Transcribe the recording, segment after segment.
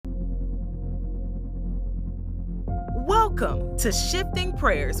Welcome to Shifting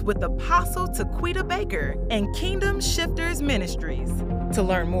Prayers with Apostle Taquita Baker and Kingdom Shifters Ministries. To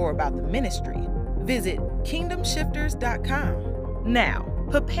learn more about the ministry, visit kingdomshifters.com. Now,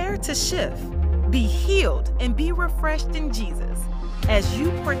 prepare to shift, be healed, and be refreshed in Jesus as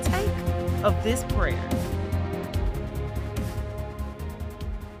you partake of this prayer.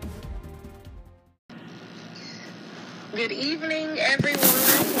 Good evening, everyone.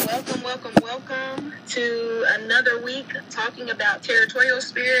 Welcome to another week talking about territorial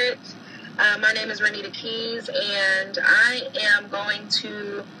spirits. My name is Renita Keys, and I am going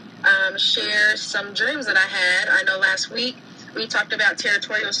to share some dreams that I had. I know last week we talked about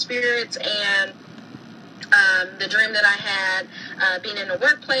territorial spirits and the dream that I had being in the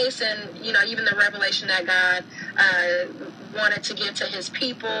workplace, and even the revelation that God wanted to give to his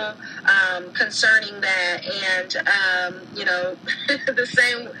people concerning that. And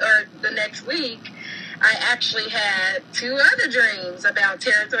the next week I actually had two other dreams about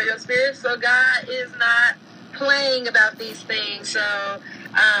territorial spirits. So God is not playing about these things. So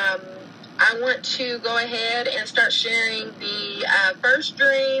I want to go ahead and start sharing the first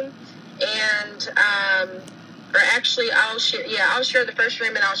dream. And I'll share the first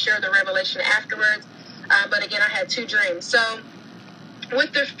dream and I'll share the revelation afterwards. But again, I had two dreams. So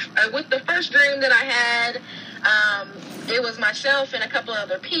with the first dream that I had, it was myself and a couple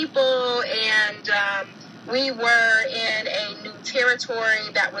other people, and we were in a new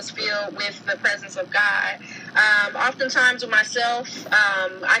territory that was filled with the presence of God. Oftentimes with myself,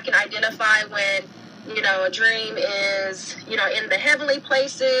 I can identify when a dream is, in the heavenly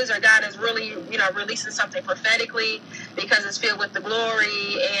places, or God is really, releasing something prophetically because it's filled with the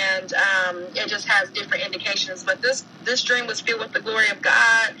glory, and it just has different indications. But this dream was filled with the glory of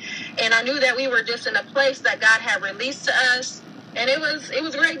God, and I knew that we were just in a place that God had released to us, and it was a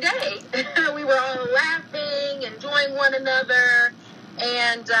great day. We were all laughing, enjoying one another,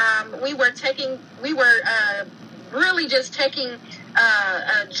 and we were really just taking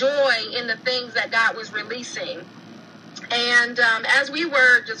joy in the things that God was releasing. And as we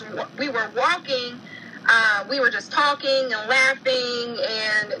were walking, we were just talking and laughing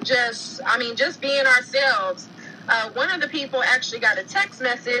and just being ourselves. One of the people actually got a text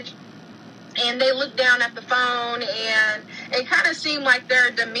message, and they looked down at the phone, and it kind of seemed like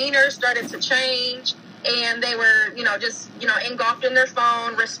their demeanor started to change, and they were, engulfed in their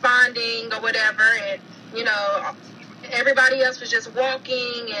phone, responding or whatever, and, everybody else was just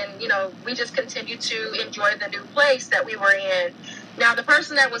walking, and, we just continued to enjoy the new place that we were in. Now, the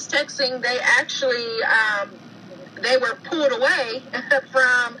person that was texting, they actually, they were pulled away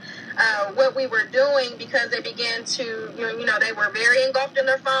from what we were doing, because they began to, they were very engulfed in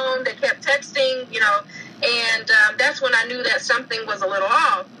their phone. They kept texting, and that's when I knew that something was a little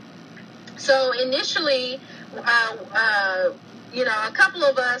off. So initially, a couple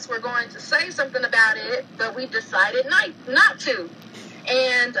of us were going to say something about it, but we decided not to.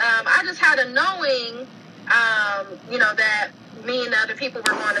 And I just had a knowing, that me and other people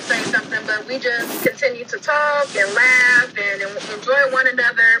were going to say something, but we just continued to talk and laugh and enjoy one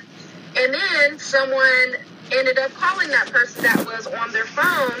another. And then someone ended up calling that person that was on their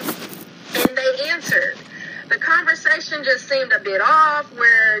phone, and they answered. The conversation just seemed a bit off,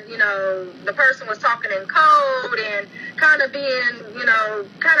 where, the person was talking in code and kind of being,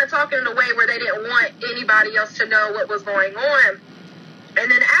 kind of talking in a way where they didn't want anybody else to know what was going on.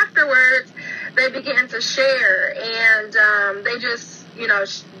 And then afterwards, they began to share, and they just,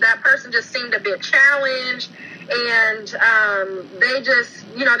 that person just seemed a bit challenged, and they just,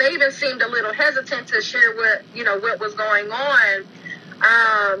 they even seemed a little hesitant to share what was going on.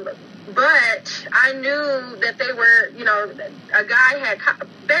 But I knew that they were, a guy had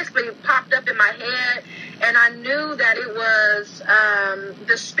basically popped up in my head, and I knew that it was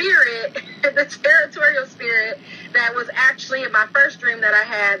the spirit, the territorial spirit that was actually in my first dream that I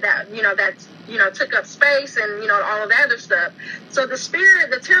had, that took up space and, all of that other stuff. So the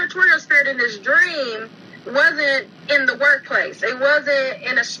territorial spirit in this dream wasn't in the workplace. It wasn't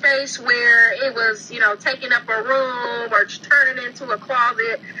in a space where it was, taking up a room or turning into a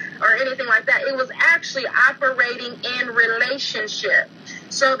closet or anything like that. It was actually operating in relationship.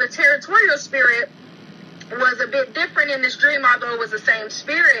 So the territorial spirit was a bit different in this dream, although it was the same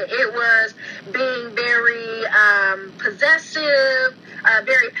spirit. It was being very possessive,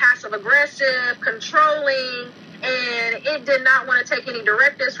 very passive-aggressive, controlling, and it did not want to take any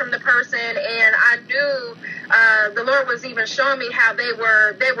directives from the person. And I knew the Lord was even showing me how they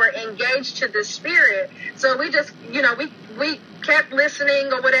were engaged to the spirit. So we just, we kept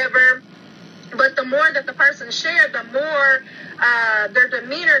listening or whatever. But the more that the person shared, the more their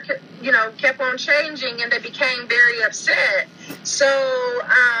demeanor, kept on changing, and they became very upset. So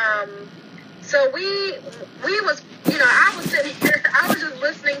we was, I was sitting here, I was just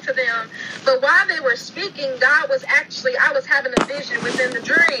listening to them. But while they were speaking, I was having a vision within the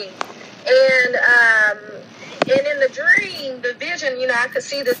dream. And in the dream, the vision, I could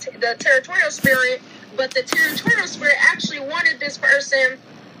see the territorial spirit, but the territorial spirit actually wanted this person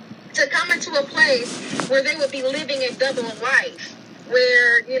to come into a place where they would be living a double life,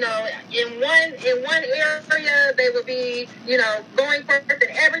 where, in one area they would be, going forth in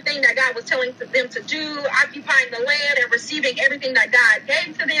everything that God was telling them to do, occupying the land and receiving everything that God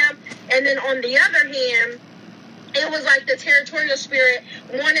gave to them. And then on the other hand, it was like the territorial spirit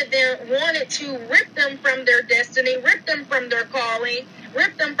wanted to rip them from their destiny, rip them from their calling,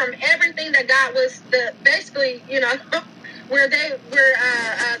 rip them from everything that God was where the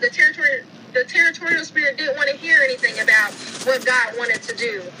territorial spirit didn't want to hear anything about what God wanted to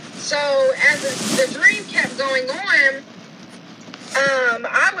do. So as the dream kept going on,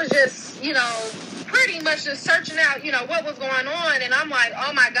 I was just, pretty much just searching out, what was going on, and I'm like,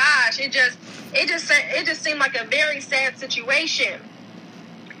 oh my gosh, it just seemed like a very sad situation.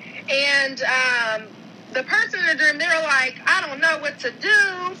 And the person in the dream, they were like, I don't know what to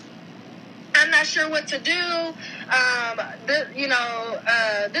do. I'm not sure what to do.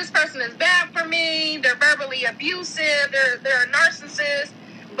 This person is bad for me. They're verbally abusive. They're a narcissist.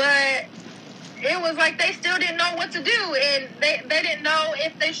 But it was like they still didn't know what to do, and they didn't know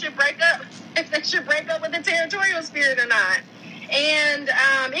if they should break up with the territorial spirit or not. And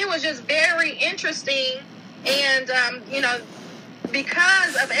it was just very interesting. And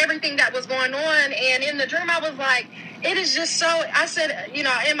because of everything that was going on, and in the dream, I was like, it is just so, I said, in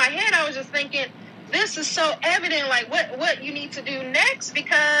my head, I was just thinking, this is so evident, like what you need to do next,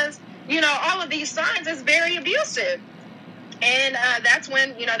 because, all of these signs is very abusive. And that's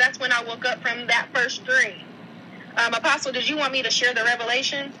when I woke up from that first dream. Apostle, did you want me to share the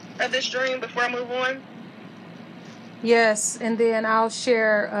revelation of this dream before I move on? Yes, and then I'll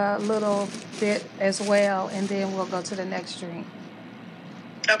share a little bit as well, and then we'll go to the next dream.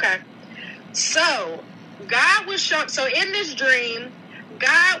 Okay. So God was so in this dream,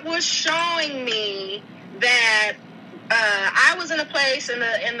 God was showing me that I was in a place, and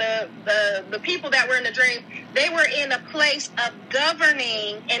the people that were in the dream, they were in a place of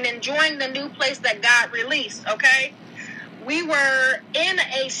governing and enjoying the new place that God released. Okay. We were in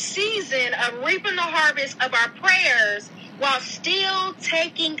a season of reaping the harvest of our prayers while still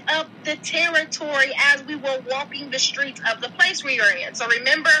taking up the territory as we were walking the streets of the place we were in. So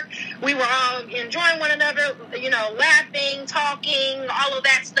remember, we were all enjoying one another, laughing, talking, all of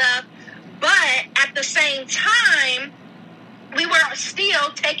that stuff. But at the same time, we were still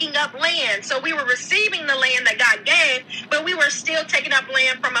taking up land. So we were receiving the land that God gave, but we were still taking up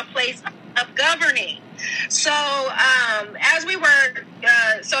land from a place of governing. So as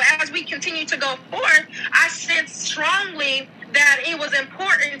we continue to go forth, I sense strongly that it was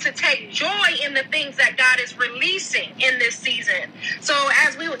important to take joy in the things that God is releasing in this season. So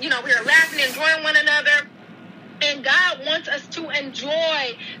as we were laughing, enjoying one another, and God wants us to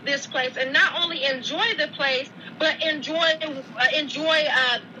enjoy this place, and not only enjoy the place, but enjoy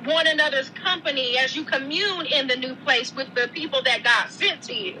one another's company as you commune in the new place with the people that God sent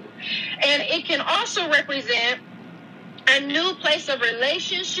to you. And it can also represent a new place of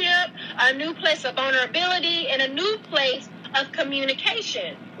relationship, a new place of vulnerability, and a new place of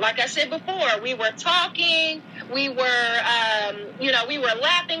communication. Like I said before, we were talking, we were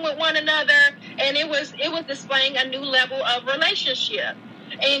laughing with one another, and it was displaying a new level of relationship.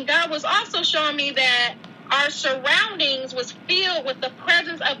 And God was also showing me that our surroundings was filled with the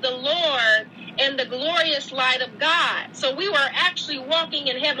presence of the Lord and the glorious light of God. So we were actually walking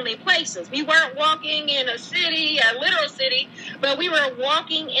in heavenly places. We weren't walking in a literal city, but we were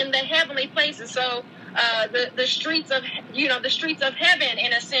walking in the heavenly places. So the streets of heaven,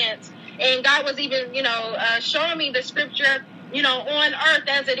 in a sense. And God was even showing me the scripture on earth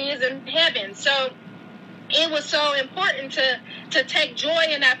as it is in heaven. So it was so important to take joy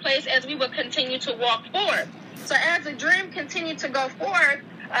in that place as we would continue to walk forward. So as the dream continued to go forward,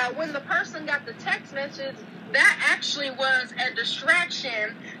 when the person got the text message, that actually was a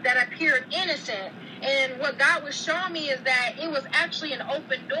distraction that appeared innocent. And what God was showing me is that it was actually an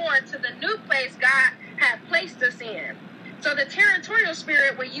open door to the new place God had placed us in. So the territorial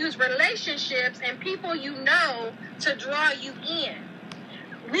spirit will use relationships and people to draw you in.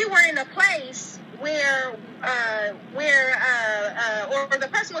 We were in a place where the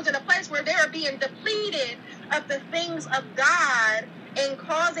person was in a place where they were being depleted of the things of God, and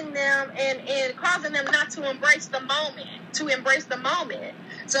causing them not to embrace the moment.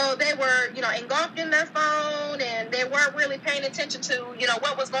 So they were, engulfed in their phone, and they weren't really paying attention to,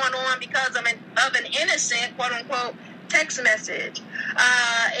 what was going on because of an innocent, quote unquote, text message.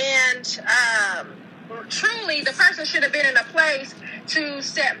 Truly, the person should have been in a place to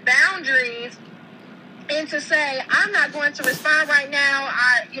set boundaries and to say, I'm not going to respond right now.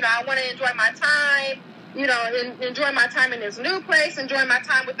 I want to enjoy my time, enjoy my time in this new place, enjoy my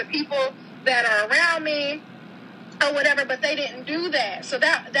time with the people that are around me or whatever, but they didn't do that. So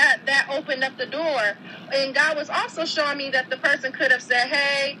that opened up the door. And God was also showing me that the person could have said,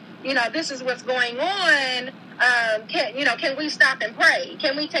 hey, this is what's going on. Can we stop and pray?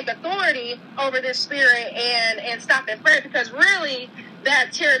 Can we take authority over this spirit and stop and pray? Because really,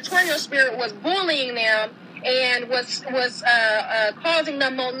 that territorial spirit was bullying them and was causing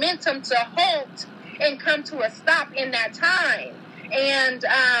the momentum to halt and come to a stop in that time. And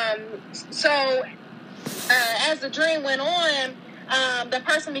as the dream went on, the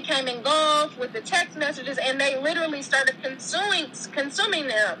person became engulfed with the text messages, and they literally started consuming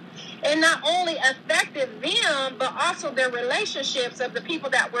them. And not only affected them, but also their relationships of the people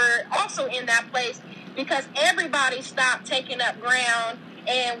that were also in that place, because everybody stopped taking up ground.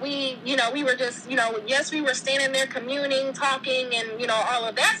 And we were just, yes, we were standing there communing, talking, and, all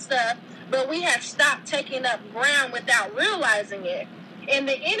of that stuff, but we had stopped taking up ground without realizing it. And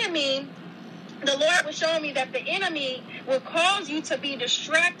the enemy, the Lord was showing me that the enemy will cause you to be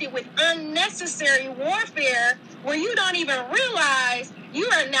distracted with unnecessary warfare where you don't even realize you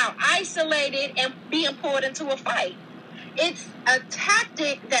are now isolated and being pulled into a fight. It's a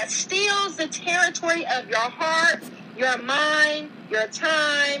tactic that steals the territory of your heart, your mind, your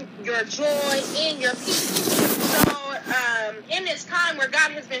time, your joy, and your peace. So in this time where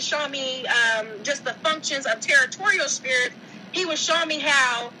God has been showing me just the functions of territorial spirits, he was showing me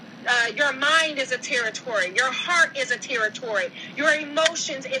how your mind is a territory. Your heart is a territory. Your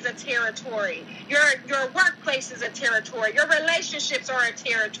emotions is a territory. Your workplace is a territory. Your relationships are a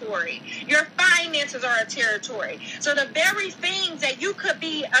territory. Your finances are a territory. So the very things that you could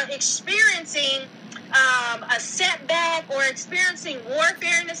be experiencing a setback or experiencing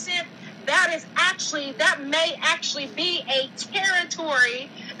warfare in a sense, that may actually be a territory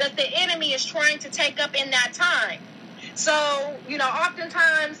that the enemy is trying to take up in that time. So,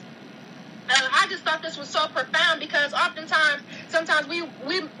 oftentimes, I just thought this was so profound, because sometimes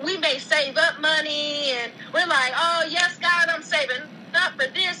we may save up money, and we're like, oh, yes, God, I'm saving up for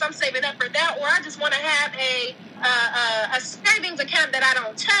this, I'm saving up for that, or I just want to have a savings account that I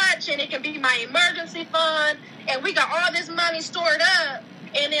don't touch, and it can be my emergency fund, and we got all this money stored up,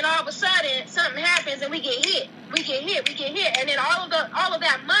 and then all of a sudden, something happens, and we get hit, and then all of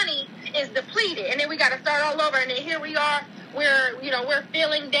that money is depleted, and then we got to start all over, and then here we are, we're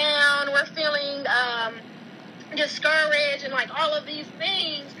feeling down, we're feeling discouraged, and like all of these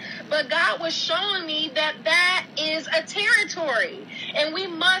things. But God was showing me that is a territory, and we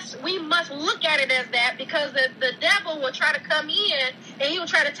must look at it as that, because the devil will try to come in and he will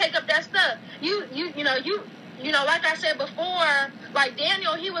try to take up that stuff. Like I said before, like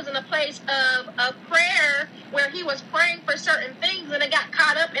Daniel, he was in a place of prayer where he was praying for certain things, and it got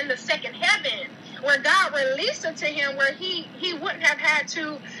caught up in the second heaven, where God released it to him, where he wouldn't have had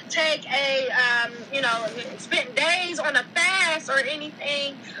to take spend days on a fast or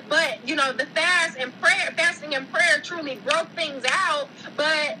anything, but the fasting and prayer truly broke things out.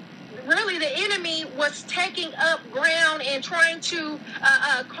 But really, the enemy was taking up ground and trying to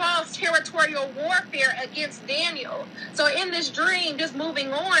cause territorial warfare against Daniel. So in this dream, just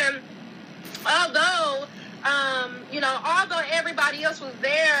moving on, although everybody else was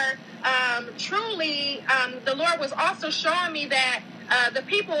there, truly, the Lord was also showing me that the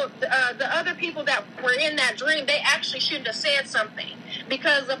other people that were in that dream, they actually shouldn't have said something,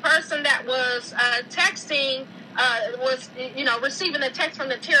 because the person that was texting was receiving the text from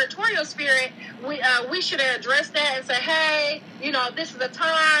the territorial spirit. We should have addressed that and said, hey, this is the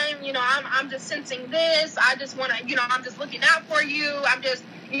time, I'm just sensing this, I just want to, I'm just looking out for you, I just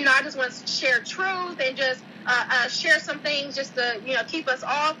want to share truth and just share some things just to keep us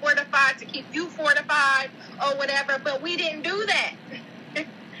all fortified, to keep you fortified or whatever. But we didn't do that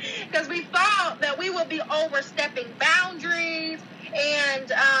because we thought that we would be overstepping boundaries,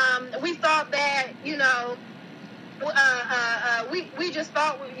 and we thought that we just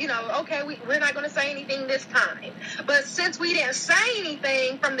thought, okay, we're not going to say anything this time. But since we didn't say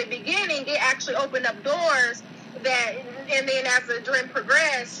anything from the beginning, it actually opened up doors and then as the dream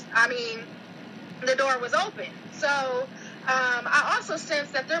progressed, the door was open. So I also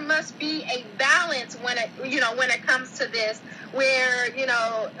sense that there must be a balance when it comes to this, where, you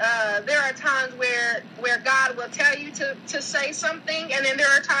know, there are times where God will tell you to say something, and then there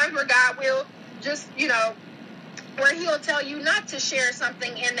are times where God will just, you know, where he'll tell you not to share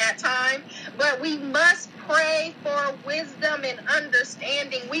something in that time. But we must pray for wisdom and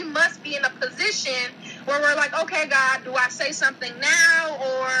understanding. We must be in a position where we're like, okay, God, do I say something now?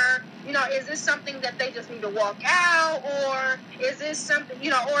 Or, you know, is this something that they just need to walk out? Or is this something, you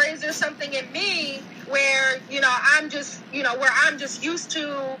know, or is there something in me where, you know, I'm just, you know, where I'm just used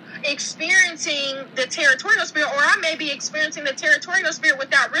to experiencing the territorial spirit, or I may be experiencing the territorial spirit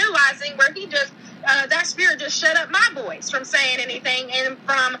without realizing, where he just, that spirit just shut up my voice from saying anything, and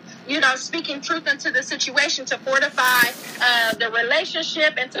from, you know, speaking truth into the situation to fortify the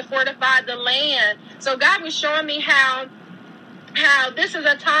relationship and to fortify the land. So God was showing me how this is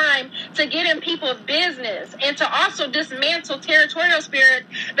a time to get in people's business and to also dismantle territorial spirits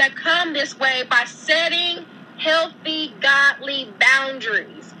that come this way by setting healthy, godly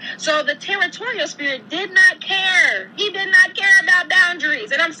boundaries. So the territorial spirit did not care. He did not care about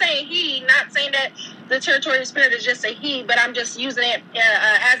boundaries. And I'm saying he, not saying that the territorial spirit is just a he, but I'm just using it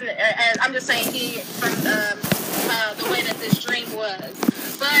as I'm just saying he from the way that this dream was.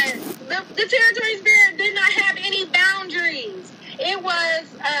 But the territorial spirit did not have any boundaries. It was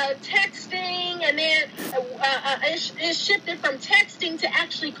texting, and then it shifted from texting to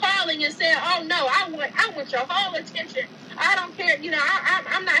actually calling and saying, "Oh no, I want your whole attention. I don't care. You know,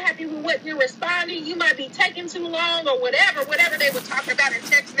 I'm not happy with what you're responding. You might be taking too long, or whatever they were talking about in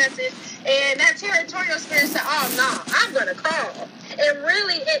text message." And that territorial spirit said, "Oh no, I'm gonna call." And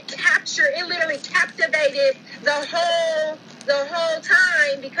really, it literally captivated the whole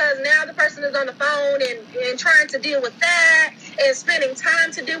time, because now the person is on the phone and trying to deal with that and spending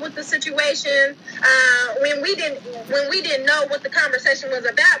time to deal with the situation, when we didn't know what the conversation was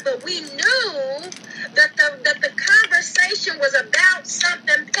about, but we knew that the conversation was about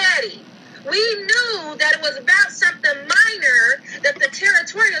something petty. We knew that it was about something minor that the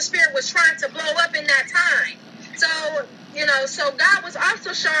territorial spirit was trying to blow up in that time. So, you know, so God was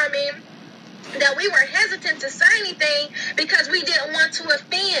also showing me that we were hesitant to say anything because we didn't want to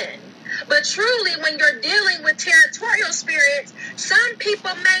offend. But truly, when you're dealing with territorial spirits, some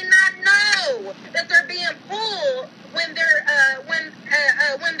people may not know that they're being pulled when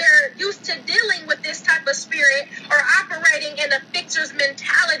they're used to dealing with this type of spirit or operating in a fixer's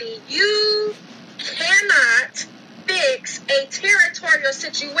mentality. You cannot fix a territorial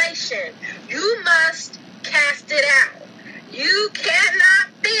situation. You must cast it out. You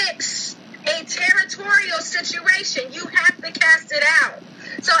cannot fix a territorial situation. You have to cast it out.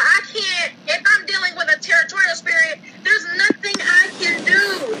 So I can't, if I'm dealing with a territorial spirit, there's nothing I can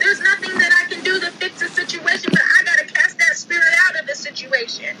do. There's nothing that I can do to fix the situation, but I got to cast that spirit out of the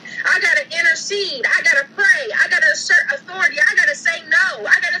situation. I got to intercede. I got to pray. I got to assert authority. I got to say no.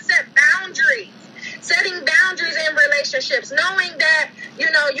 I got to set boundaries. Setting boundaries in relationships, knowing that, you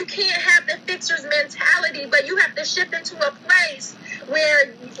know, you can't have the fixer's mentality, but you have to shift into a place where,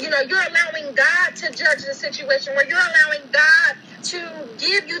 you know, you're allowing God to judge the situation, where you're allowing God to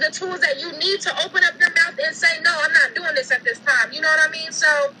give you the tools that you need to open up your mouth and say, no, I'm not doing this at this time. You know what I mean?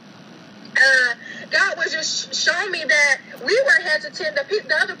 So God was just showing me that we were hesitant.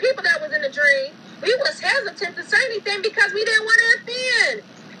 The other people that was in the dream, we was hesitant to say anything because we didn't want to offend.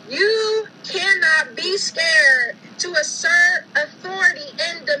 You cannot be scared to assert authority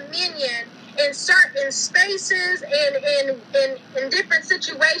and dominion in certain spaces and in different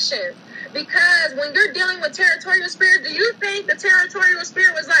situations. Because when you're dealing with territorial spirits, do you think the territorial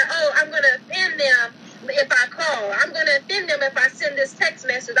spirit was like, oh, I'm going to offend them if I call. I'm going to offend them if I send this text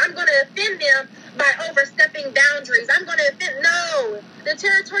message. I'm going to offend them by overstepping boundaries. I'm going to offend. No, the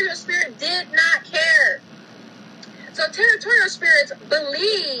territorial spirit did not care. So territorial spirits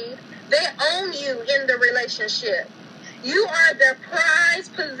believe they own you in the relationship. You are their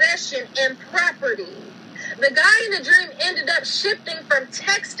prized possession and property. The guy in the dream ended up shifting from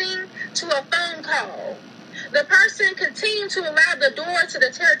texting to a phone call. The person continued to allow the door to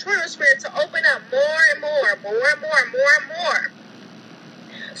the territorial spirit to open up more and more.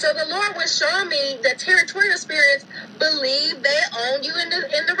 So the Lord was showing me that territorial spirits believe they own you in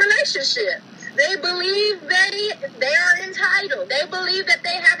the relationship. They believe they are entitled. They believe that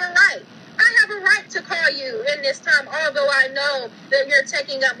they have a right. I have a right to call you in this time, although I know that you're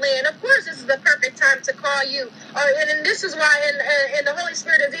taking up land. Of course, this is the perfect time to call you. And this is why, and the Holy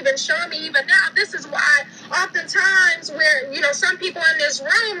Spirit is even showing me even now, this is why oftentimes where, you know, some people in this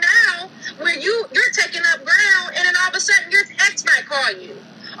room now, where you're taking up ground, and then all of a sudden your ex might call you.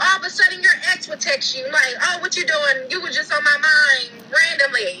 All of a sudden your ex would text you like, oh, what you doing? You were just on my mind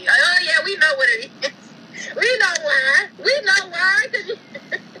randomly. Oh, yeah, we know what it is. We know why. We know why.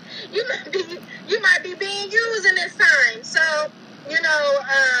 Because you might be being used in this time. So,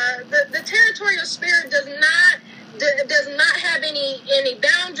 the territorial spirit does not have any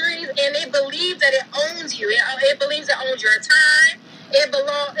boundaries, and it believes that it owns you. It believes it owns your time. It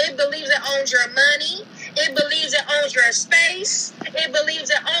believes it owns your money. It believes it owns your space. It believes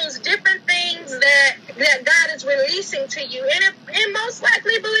it owns different things that God is releasing to you, and it most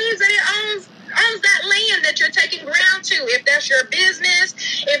likely believes that it owns that land that you're taking ground to. If that's your business,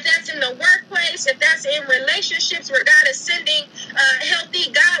 if that's in the workplace, if that's in relationships where God is sending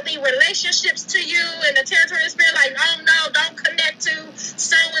healthy, godly relationships to you, and the territorial spirit like, oh no, don't connect to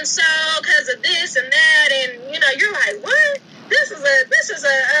so and so because of this and that, and you're like, what? This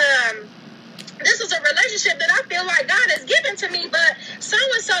is a relationship that I feel like God has given to me, but so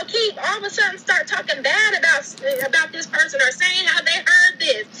and so keep all of a sudden start talking bad about this person, or saying how they heard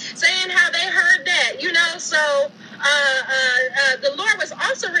this, saying how they heard that, So the Lord was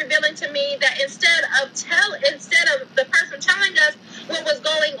also revealing to me that instead of the person telling us what was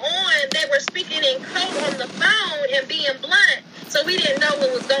going on, they were speaking in code on the phone and being blunt, so we didn't know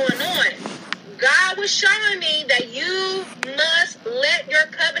what was going on. God was showing me that you must let your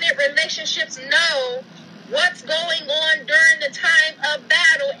covenant relationships know what's going on during the time of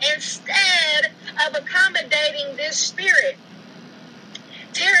battle instead of accommodating this spirit.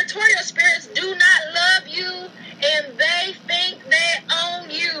 Territorial spirits do not love you, and they think they own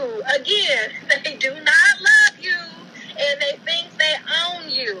you. Again, they do not love you, and they think they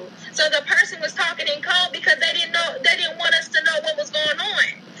own you. So the person was talking in code because they didn't want us to know what was going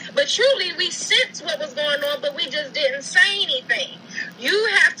on. But truly, we sensed what was going on, but we just didn't say anything. You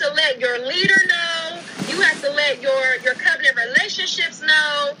have to let your leader know. You have to let your covenant relationships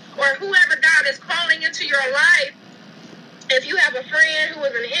know, or whoever God is calling into your life. If you have a friend who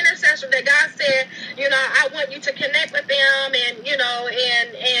is an intercessor that God said, I want you to connect with them,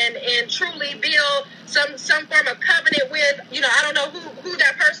 and truly build some form of covenant with, I don't know who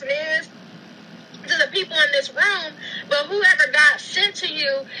that person is, to the people in this room, but whoever God sent to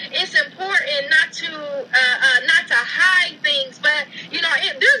you, it's important not to hide things. But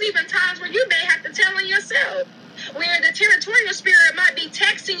there's even times where you may have to tell on yourself, where the territorial spirit might be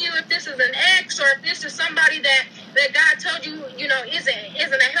texting you if this is an ex, or if this is somebody that God told you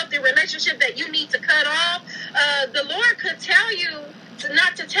isn't a healthy relationship that you need to cut off. The Lord could tell you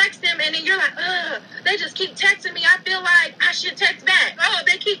not to text them, and then you're like, they just keep texting me. I feel like I should text back. Oh,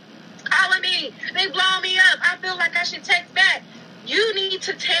 they keep calling me, they blow me up, I feel like I should text back. You need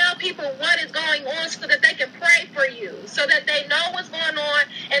to tell people what is going on so that they can pray for you, so that they know what's going on,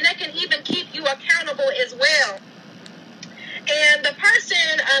 and they can even keep you accountable as well. And the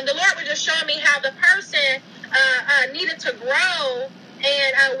person, the Lord was just showing me how the person needed to grow,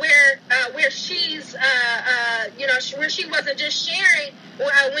 and where she's, where she wasn't just sharing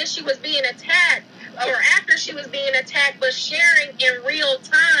when she was being attacked, or after she was being attacked, but sharing in real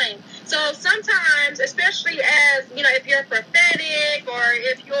time. So sometimes, especially as, if you're prophetic, or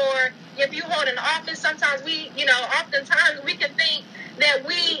if you hold an office, sometimes oftentimes we can think that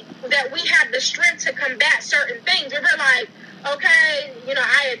we have the strength to combat certain things. We're like, okay,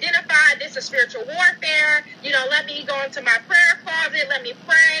 I identified this as spiritual warfare, let me go into my prayer closet, let me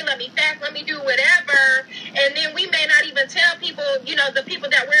pray, let me fast, let me do whatever. And then we may not even tell people, the people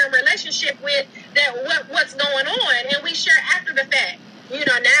that we're in relationship with, that what's going on, and we share after the fact.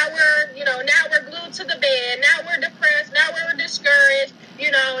 Now we're glued to the bed, now we're depressed, now we're discouraged,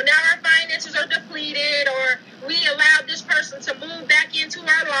 now our finances are depleted, or we allowed this person to move back into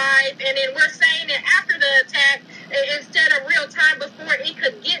our life, and then we're saying it after the attack instead of real time before it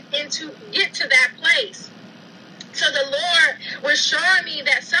could get to that place. So the Lord was showing me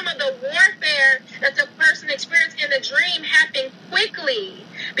that some of the warfare that the person experienced in the dream happened quickly,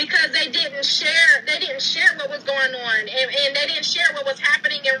 because they didn't share what was going on, and they didn't share what was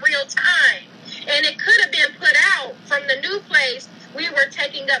happening in real time. And it could have been put out from the new place we were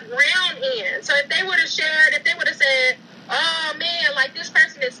taking up ground in. So if they would have shared, if they would have said, oh man, like this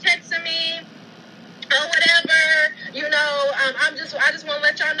person is texting me, or whatever, I just want to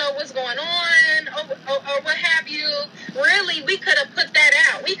let y'all know what's going on, or what have you. Really, we could have put that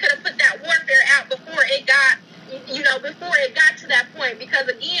out. We could have put that warfare out before it got to that point. Because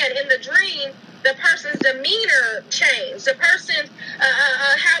again, in the dream, the person's demeanor changed. The person's,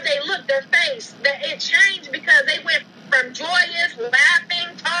 how they look, their face, it changed, because they went from joyous,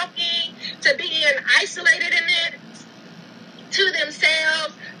 laughing, talking, to being isolated in it, to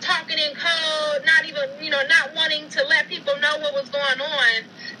themselves, talking in code, not even, not wanting to let people know what was going on.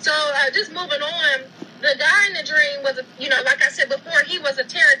 So just moving on, the guy in the dream was, like I said before, he was a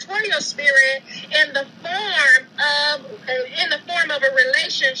territorial spirit in the form of a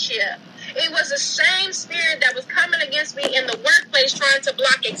relationship. It was the same spirit that was coming against me in the workplace, trying to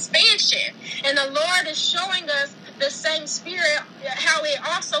block expansion. And the Lord is showing us the same spirit, how it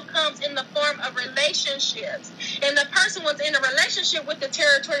also comes in the form of relationships. And the person was in a relationship with the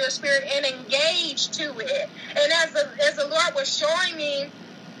territorial spirit and engaged to it. And as the Lord was showing me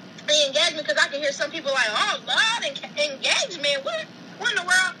the engagement, because I can hear some people like, oh, Lord, engagement, what in the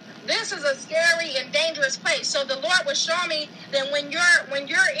world? This is a scary and dangerous place. So the Lord was showing me that when you're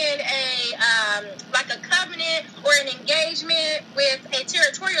in like a covenant or an engagement with a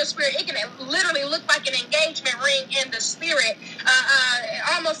territorial spirit, it can literally look like an engagement ring in the spirit,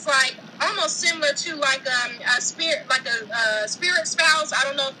 almost similar to like a spirit spouse. I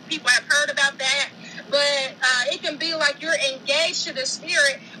don't know if people have heard about that. But it can be like you're engaged to the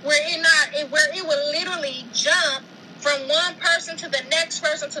spirit, where it will literally jump from one person to the next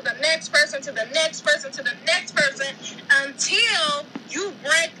person to the next person to the next person to the next person, until you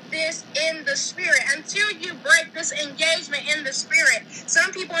break this in the spirit, until you break this engagement in the spirit.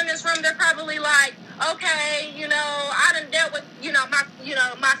 Some people in this room, they're probably like, okay, I done dealt with,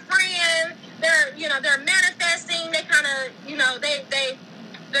 my friend, they're manifesting, they kind of,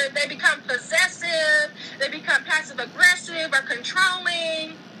 they become possessive, they become passive aggressive or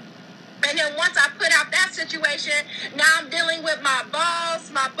controlling. And then once I put out that situation, now I'm dealing with my boss.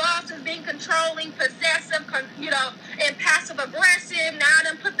 My boss is being controlling, possessive, and passive aggressive. Now I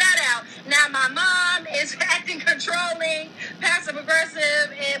done put that out. Now my mom is acting controlling, passive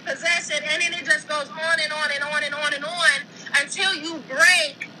aggressive, and possessive. And then it just goes on and on and on and on and on until you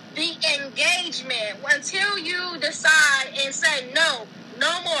break the engagement, until you decide and say, no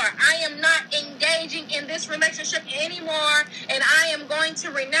more. I am not engaging in this relationship anymore, and I am going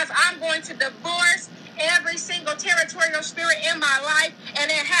to renounce. I'm going to divorce every single territorial spirit in my life, and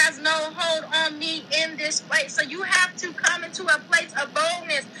it has no hold on me in this place. So you have to come into a place of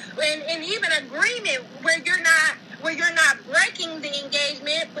boldness and even agreement where you're not breaking the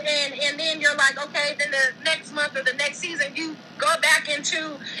engagement, and then you're like, okay, then the next month or the next season you go back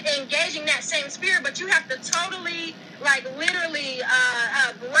into engaging that same spirit, but you have to totally, literally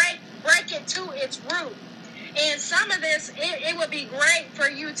break it to its root. And some of this, it would be great for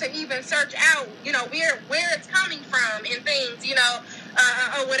you to even search out, where it's coming from and things,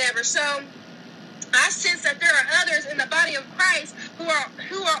 or whatever. So I sense that there are others in the body of Christ who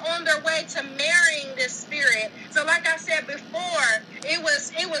are on their way to marrying this spirit. So like I said before, it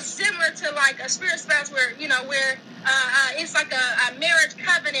was similar to like a spirit spouse where it's like a marriage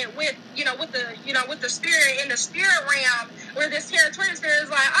covenant with the spirit in the spirit realm, where this territorial spirit is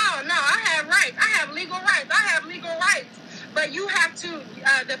like, oh no, I have rights, I have legal rights. But you have to,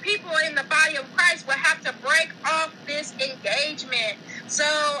 the people in the body of Christ will have to break off this engagement. So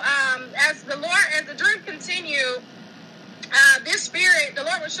as the dream continued, this spirit, the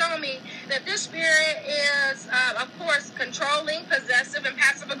Lord was showing me that this spirit is, of course, controlling, possessive, and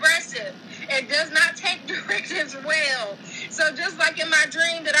passive-aggressive. It does not take directives well. So just like in my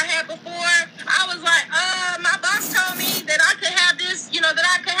dream that I had before, I was like, my boss told me that I could have this,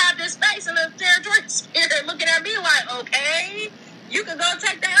 space, and the territorial spirit looking at me like, okay, you can go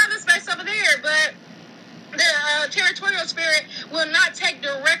take that other space over there, but the territorial spirit will not take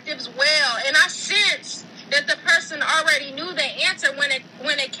directives well. And I sense that the person already knew the answer when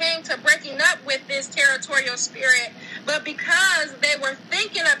it came to breaking up with this territorial spirit, but because they were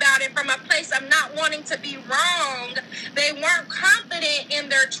thinking about it from a place of not wanting to be wrong, they weren't confident in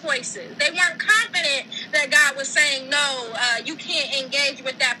their choices. They weren't confident that God was saying, no, you can't engage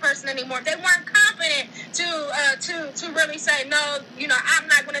with that person anymore. They weren't confident to really say, no, I'm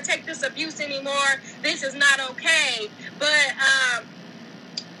not going to take this abuse anymore. This is not okay. But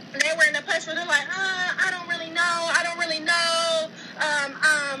they were in a place where they're like, I don't really know.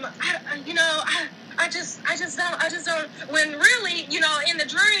 I just don't. When really, in the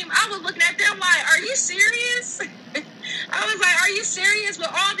dream, I was looking at them like, are you serious? I was like, are you serious with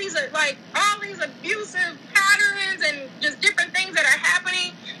all these abusive patterns and just different things that are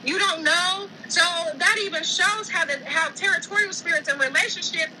happening? You don't know. So that even shows how territorial spirits and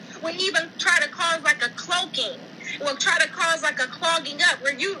relationships will even try to cause like a cloaking. Will try to cause like a clogging up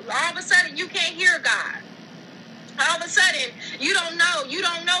where all of a sudden you can't hear God. All of a sudden you don't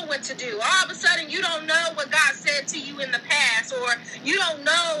know what to do. All of a sudden you don't know what God said to you in the past, or you don't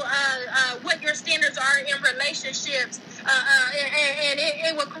know what your standards are in relationships, and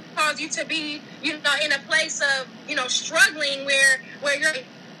it will cause you to be in a place of struggling where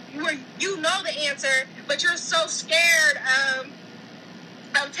you know the answer, but you're so scared of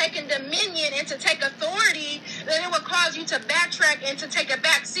taking dominion and to take authority, then it will cause you to backtrack and to take a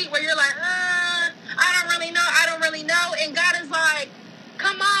back seat where you're like, I don't really know. And God is like,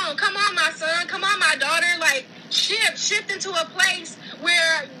 come on, my son, come on, my daughter, like shift into a place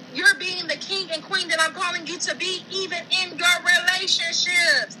where you're being the king and queen that I'm calling you to be, even in your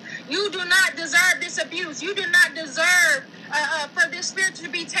relationships. You do not deserve this abuse. You do not deserve for this spirit to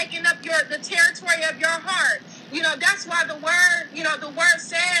be taking up the territory of your heart. That's why the word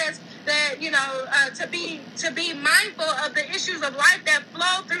says that, to be mindful of the issues of life that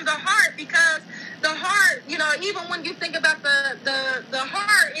flow through the heart, because the heart, even when you think about the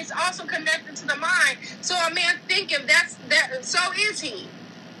heart, it's also connected to the mind. So a man thinketh, so is he.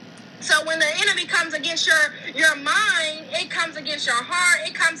 So when the enemy comes against your mind, it comes against your heart,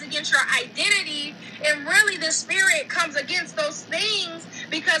 it comes against your identity, and really the spirit comes against those things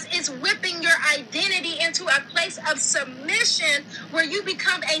because it's whipping your identity into a place of submission where you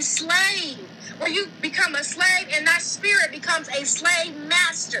become a slave, and that spirit becomes a slave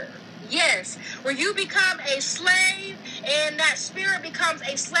master. Yes, where you become a slave and that spirit becomes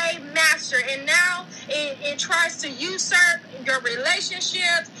a slave master. And now it tries to usurp your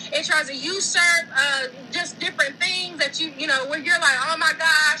relationships. It tries to usurp just different things that where you're like, oh my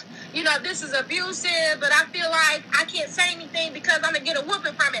gosh, this is abusive, but I feel like I can't say anything because I'm going to get a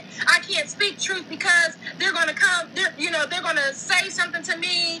whooping from it. I can't speak truth because they're going to come, they're going to say something to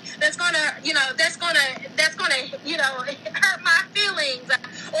me that's going to hurt my feelings.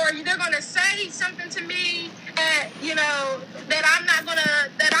 Or they're going to say something to me that, that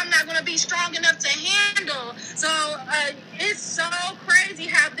I'm not going to be strong enough to handle. So it's so crazy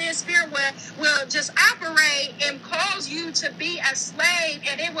how this spirit will just operate and cause you to be a slave,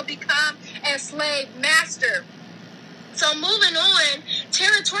 and it will become a slave master. So moving on,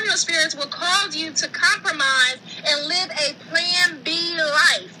 territorial spirits will cause you to compromise and live a plan B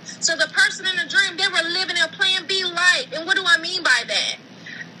life. So the person in the dream, they were living a plan B life. And what do I mean by that?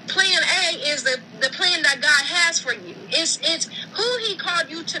 Plan A is the plan that God has for you. It's who he called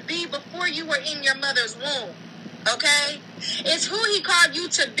you to be before you were in your mother's womb. Okay? It's who he called you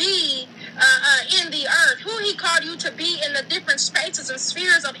to be in the earth, who he called you to be in the different spaces and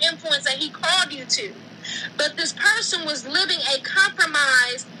spheres of influence that he called you to. But this person was living a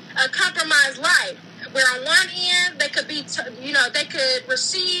compromised life, where on one end they could be, they could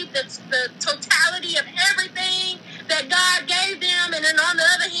receive the totality of everything that God gave them, and then on the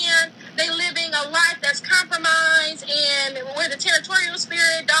other hand, they living a life that's compromised, and where the territorial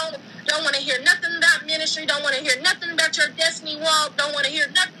spirit don't want to hear nothing about ministry, don't want to hear nothing about your destiny walk, don't want to hear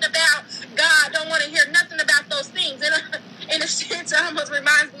nothing about God, don't want to hear nothing about those things. And in a sense, it almost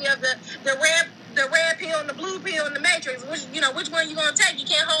reminds me of the red pill and the blue pill in the Matrix. Which one you gonna take? You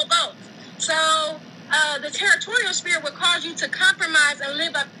can't hold both. So the territorial spirit will cause you to compromise and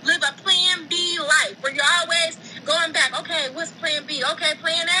live a plan B life, where you're always going back. Okay, what's plan B? Okay,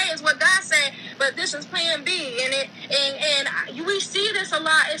 plan A is what God said, but this is plan B. And we see this a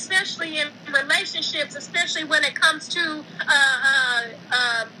lot, especially in relationships, especially when it comes to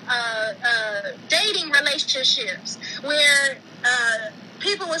dating relationships, where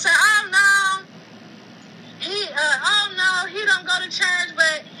people will say, oh no, he don't go to church,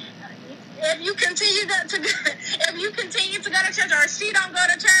 but if you continue to go to church, or she don't go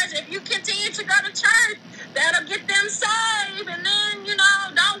to church, if you continue to go to church, that'll get them saved. And then,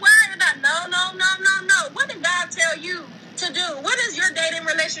 don't worry about it. No. What did God tell you to do? What does your dating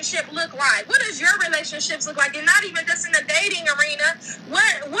relationship look like? What does your relationships look like? And not even just in the dating arena.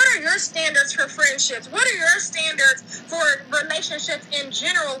 What are your standards for friendships? What are your standards for relationships in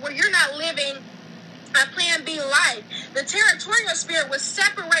general, where you're not living a plan B life? The territorial spirit will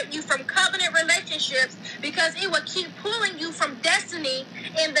separate you from covenant relationships because it will keep pulling you from destiny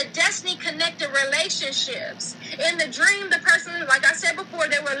and the destiny connected relationships. In the dream, the person, like I said before,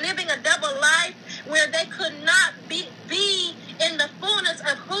 they were living a double life where they could not be in the fullness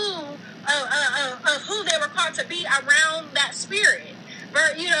of who they were called to be around that spirit.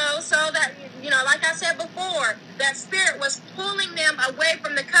 But, so that, like I said before, that spirit was pulling them away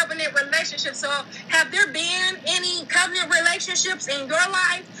from the covenant relationship. So have there been any covenant relationships in your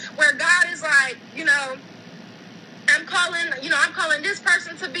life where God is like, I'm calling this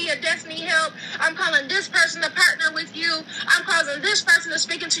person to be a destiny help. I'm calling this person to partner with you. I'm calling this person to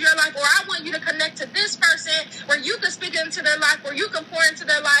speak into your life, or I want you to connect to this person where you can speak into their life, where you can pour into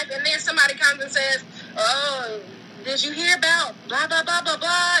their life, and then somebody comes and says, oh, did you hear about blah, blah, blah, blah,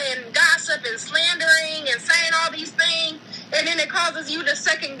 blah, and gossip and slandering and saying all these things, and then it causes you to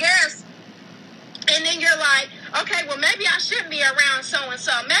second guess, and then you're like, okay, well, maybe I shouldn't be around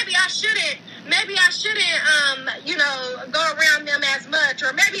so-and-so. Maybe I shouldn't maybe I shouldn't, go around them as much,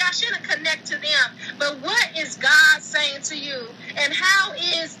 or maybe I shouldn't connect to them. But what is God saying to you? And how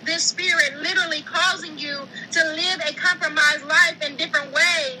is this spirit literally causing you to live a compromised life in different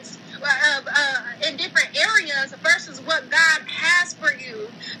ways, in different areas versus what God has for you?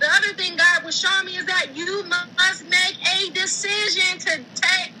 The other thing God was showing me is that you must make a decision to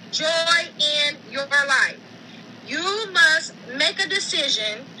take joy in your life. You must make a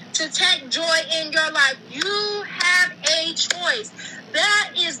decision to take joy in your life. You have a choice.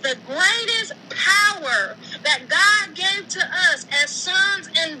 That is the greatest power that God gave to us as sons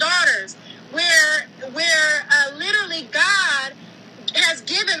and daughters, where literally God has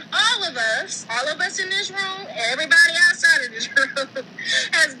given all of us in this room, everybody outside of this room,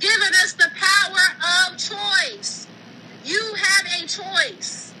 has given us the power of choice. You have a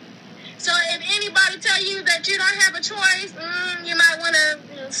choice. So if anybody tell you that you don't have a choice, you might want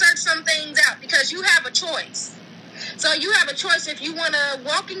to search some things out, because you have a choice. So you have a choice if you want to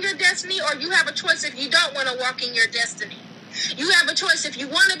walk in your destiny, or you have a choice if you don't want to walk in your destiny. You have a choice if you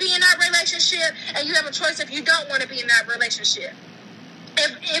want to be in that relationship, and you have a choice if you don't want to be in that relationship.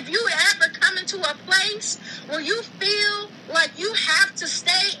 If you ever come into a place where you feel like you have to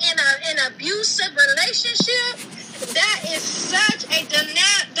stay in an abusive relationship, that is such a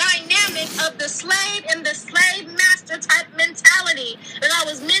dynamic of the slave and the slave master type mentality that I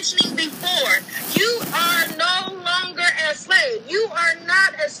was mentioning before. You are no longer a slave. You are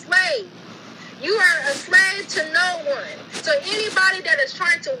not a slave. You are a slave to no one. So anybody that is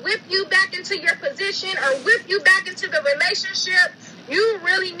trying to whip you back into your position or whip you back into the relationship, you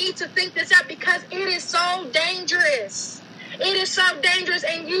really need to think this out, because it is so dangerous. It is so dangerous.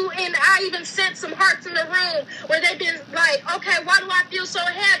 And I even sent some hearts in the room where they've been like, okay, why do I feel so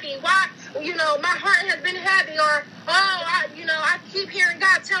heavy? Why, my heart has been heavy, or, I keep hearing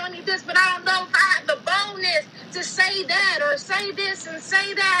God telling me this, but I don't know if I have the boldness to say that, or say this and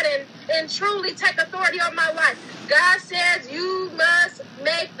say that, and truly take authority on my life. God says you must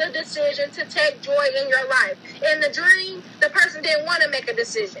make the decision to take joy in your life. In the dream, the person didn't want to make a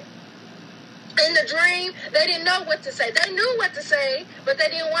decision. In the dream, they didn't know what to say. They knew what to say, but they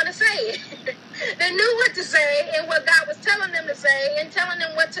didn't want to say it. They knew what to say and what God was telling them to say and telling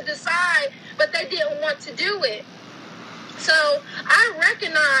them what to decide, but they didn't want to do it. So I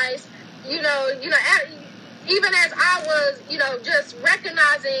recognize, even as I was, just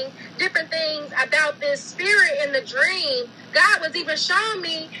recognizing different things about this spirit in the dream, God was even showing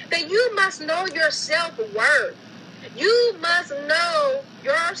me that you must know your self-worth. You must know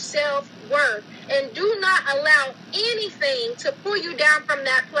your self-worth, and do not allow anything to pull you down from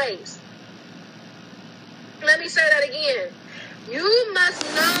that place. Let me say that again. You must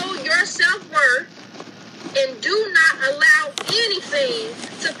know your self-worth, and do not allow anything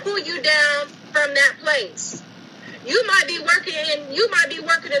to pull you down from that place. You might be working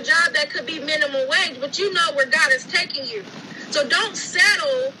a job that could be minimum wage, but you know where God is taking you. So don't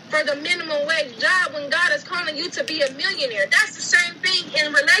settle for the minimum wage job when God is calling you to be a millionaire. That's the same thing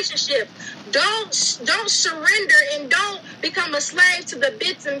in relationships. Don't surrender and don't become a slave to the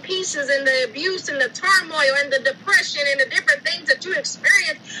bits and pieces and the abuse and the turmoil and the depression and the different things that you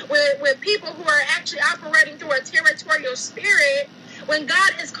experience with people who are actually operating through a territorial spirit, when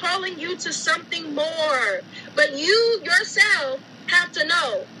God is calling you to something more. But you yourself have to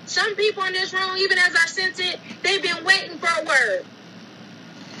know. Some people in this room, even as I sense it, they've been waiting for a word.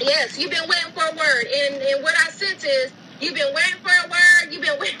 Yes, you've been waiting for a word. And what I sense is, you've been waiting for a word. You've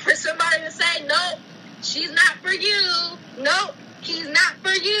been waiting for somebody to say, nope, she's not for you. Nope, he's not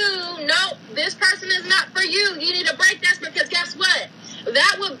for you. Nope, this person is not for you. You need to break this, because guess what?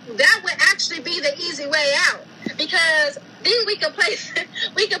 That would actually be the easy way out. Because then we can place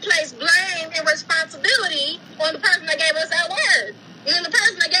blame and responsibility on the person that gave us that word. And the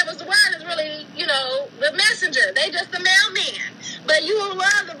person that gave us the word is really, the messenger. They just the mailman. But you would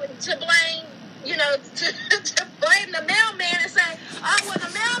love to blame, to blame the mailman and say, oh, well, the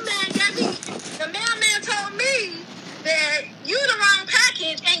mailman told me that you the wrong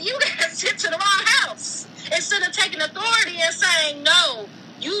package and you got sent to the wrong house. Instead of taking authority and saying, no,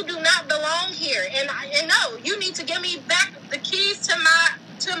 you do not belong here. And no, you need to give me back the keys to my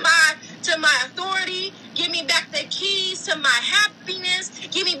authority. Give me back the keys to my happiness.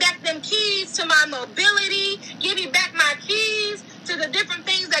 Give me back them keys to my mobility. Give me back my keys to the different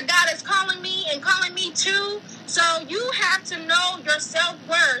things that God is calling me to. So you have to know your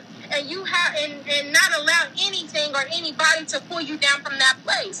self-worth, and not allow anything or anybody to pull you down from that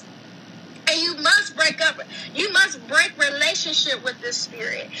place. And you must break relationship with this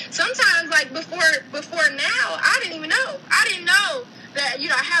spirit. Sometimes, like before now, I didn't know that,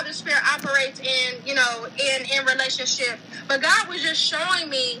 how the spirit operates in relationship. But God was just showing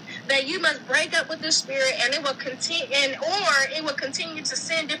me that you must break up with the spirit, and it will continue to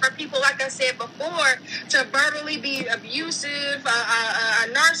send different people, like I said before, to verbally be abusive, a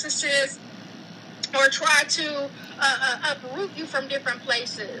narcissist, or try to uproot you from different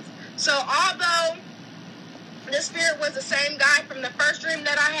places. So although the spirit was the same guy from the first dream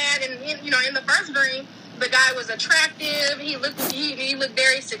that I had, and in the first dream, the guy was attractive. He looked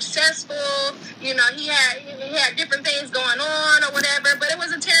very successful. He had different things going on or whatever. But it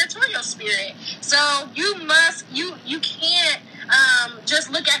was a territorial spirit. So you can't just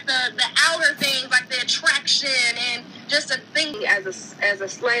look at the outer things, like the attraction and just a thing as a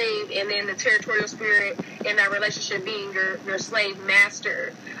slave, and then the territorial spirit in that relationship being your slave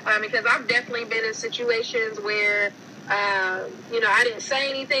master. Because I've definitely been in situations where I didn't say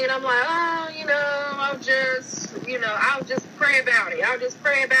anything, and I'm like, I'll just pray about it. I'll just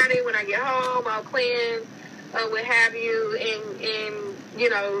pray about it when I get home. I'll cleanse, what have you, and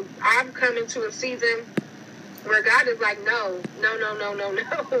I'm coming to a season where God is like, no.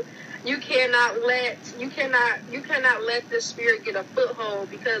 You cannot let this spirit get a foothold,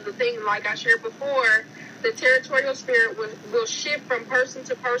 because the thing, like I shared before, the territorial spirit will shift from person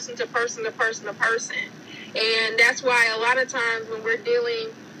to person to person to person to person. And that's why a lot of times when we're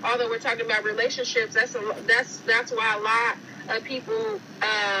dealing, although we're talking about relationships, that's why a lot of people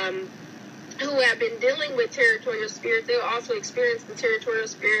who have been dealing with territorial spirits, they'll also experience the territorial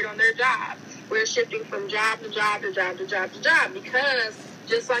spirit on their job. We're shifting from job to job to job to job to job, because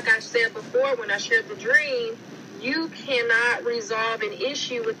just like I said before when I shared the dream, you cannot resolve an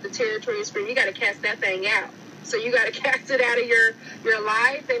issue with the territorial spirit. You got to cast that thing out. So you got to cast it out of your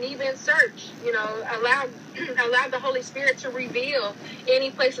life, and even search, allow the Holy Spirit to reveal any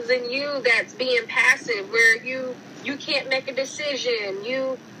places in you that's being passive, where you can't make a decision.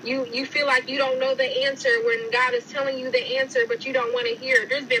 You feel like you don't know the answer when God is telling you the answer, but you don't want to hear it.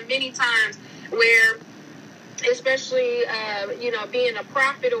 There's been many times where, especially being a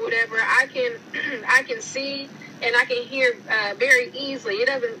prophet or whatever, I can see and I can hear very easily.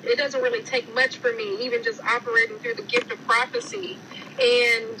 It doesn't really take much for me, even just operating through the gift of prophecy.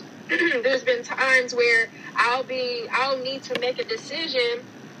 And there's been times where I'll need to make a decision,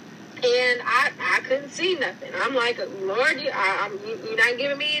 and I couldn't see nothing. I'm like, Lord, you're not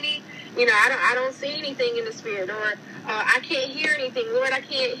giving me any. I don't see anything in the spirit, or I can't hear anything. Lord, I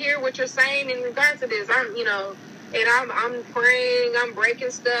can't hear what you're saying in regards to this. I'm praying, I'm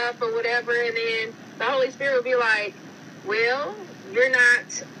breaking stuff or whatever, and then the Holy Spirit will be like, well, you're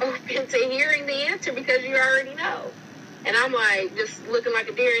not open to hearing the answer because you already know. And I'm like, just looking like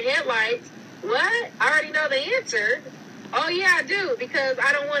a deer in headlights. What? I already know the answer. Oh, yeah, I do, because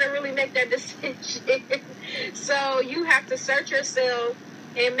I don't want to really make that decision. So you have to search yourself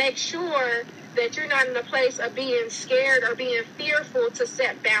and make sure that you're not in a place of being scared or being fearful to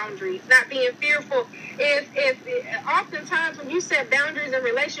set boundaries. Not being fearful. If oftentimes when you set boundaries in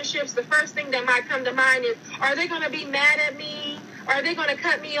relationships, the first thing that might come to mind is, are they going to be mad at me? Are they going to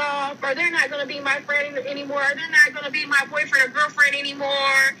cut me off? Are they not going to be my friend anymore? Are they not going to be my boyfriend or girlfriend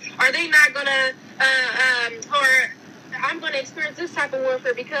anymore? Are they not going to, or I'm going to experience this type of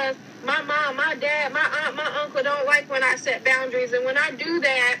warfare because my mom, my dad, my aunt, my uncle don't like when I set boundaries. And when I do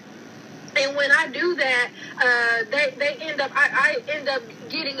that, they end up, I end up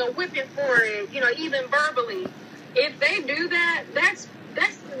getting a whipping for it, even verbally. If they do that, that's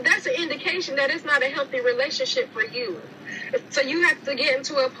an indication that it's not a healthy relationship for you. So you have to get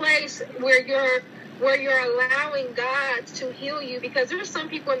into a place where you're allowing God to heal you, because there's some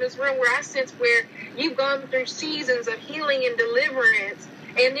people in this room where I sense where you've gone through seasons of healing and deliverance,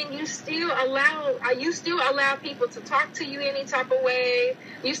 and then you still allow people to talk to you any type of way.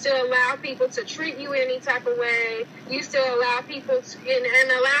 You still allow people to treat you any type of way. You still allow people to, and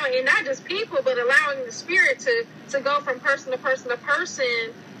not just people, but allowing the spirit to go from person to person to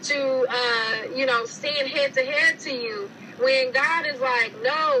person to stand head to head to you. When God is like,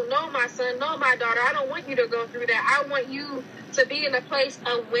 no, my son, no, my daughter, I don't want you to go through that. I want you to be in a place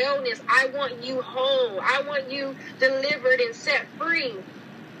of wellness. I want you whole. I want you delivered and set free.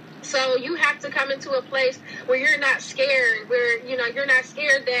 So you have to come into a place where you're not scared, where, you're not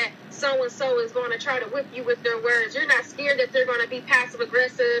scared that so-and-so is going to try to whip you with their words. You're not scared that they're going to be passive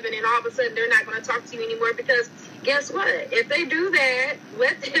aggressive and then all of a sudden they're not going to talk to you anymore, because guess what? If they do that,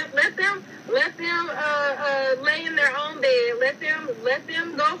 let them lay in their own bed. Let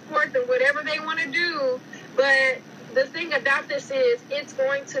them go forth and whatever they want to do. But the thing about this is it's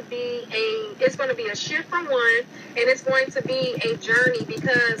going to be a shift from one, and it's going to be a journey,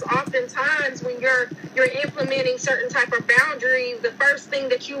 because oftentimes when you're implementing certain type of boundaries, the first thing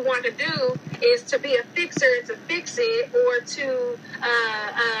that you want to do is to be a fixer and to fix it, or to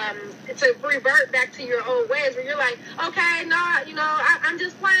revert back to your old ways, where you're like, okay, no, I'm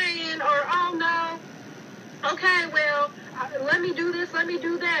just playing, or oh no, okay, well, let me do this, let me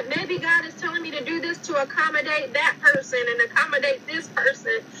do that. Maybe God is telling me to do this to accommodate that person and accommodate this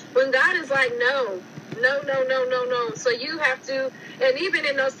person, when God is like, no. So you have to, and even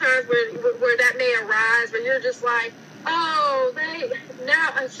in those times where that may arise, where you're just like, oh,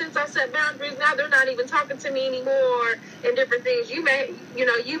 since I set boundaries, now they're not even talking to me anymore, and different things. You may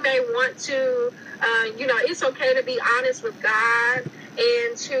want to, it's okay to be honest with God,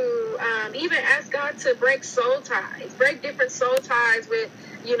 and to even ask God to break different soul ties with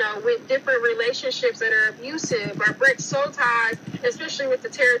different relationships that are abusive, or break soul ties, especially with the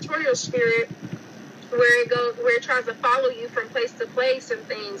territorial spirit, where it tries to follow you from place to place and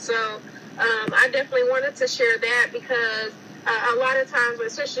things. So I definitely wanted to share that, because a lot of times,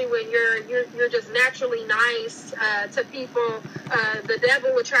 especially when you're just naturally nice to people, the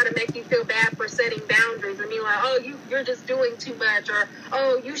devil would try to make you feel bad for setting boundaries, and be like, oh, you're just doing too much, or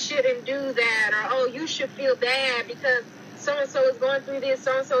oh, you shouldn't do that, or oh, you should feel bad because so-and-so is going through this,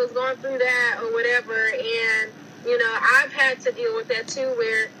 so-and-so is going through that, or whatever. And I've had to deal with that too,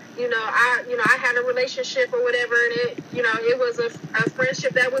 where I had a relationship or whatever, and it was a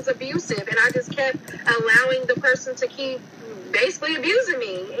friendship that was abusive, and I just kept allowing the person to keep basically abusing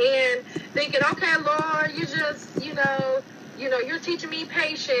me, and thinking, okay, Lord, you just, you're teaching me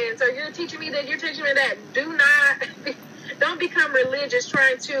patience, or you're teaching me that, you're teaching me that. Don't become religious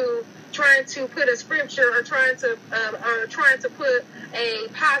trying to put a scripture, or trying to put a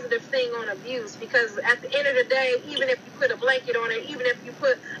positive thing on abuse, because at the end of the day, even if you put a blanket on it, even if you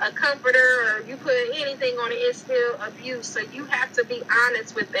put a comforter, or you put anything on it, it's still abuse. So you have to be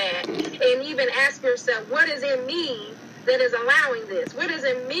honest with that, and even ask yourself, what is in me that is allowing this? What is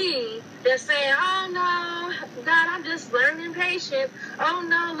in me that's saying, oh no, God, I'm just learning patience. Oh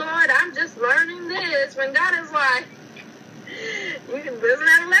no, Lord, I'm just learning this. When God is like, that's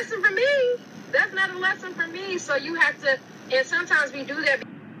not a lesson for me. That's not a lesson for me. So you have to, and sometimes we do that.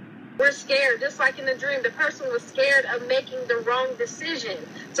 We're scared, just like in the dream. The person was scared of making the wrong decision,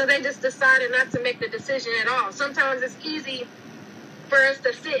 so they just decided not to make the decision at all. Sometimes it's easy for us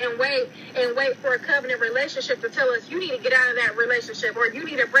to sit and wait for a covenant relationship to tell us, you need to get out of that relationship, or you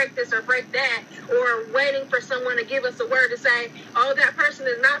need to break this or break that, or waiting for someone to give us a word to say, oh, that person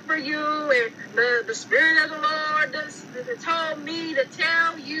is not for you, and the Spirit of the Lord told me to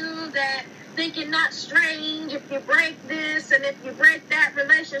tell you that, thinking not strange if you break this and if you break that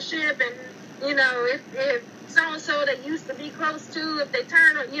relationship, and if so-and-so that used to be close to, if they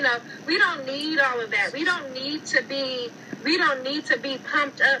turn on, we don't need all of that. We don't need to be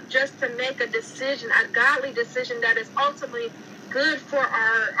pumped up just to make a decision, a godly decision that is ultimately good for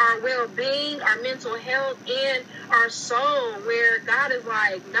our well-being, our mental health, and our soul, where God is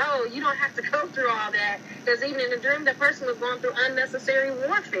like, no, you don't have to go through all that, because even in the dream, the person was going through unnecessary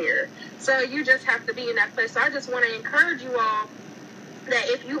warfare. So you just have to be in that place. So I just want to encourage you all that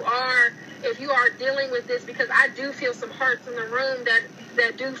if you are dealing with this, because I do feel some hearts in the room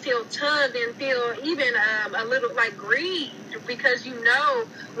that do feel tugged and feel even a little like grieved, because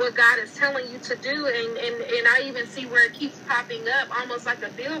what God is telling you to do, and I even see where it keeps popping up almost like a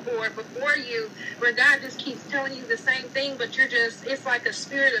billboard before you, where God just keeps telling you the same thing, but it's like a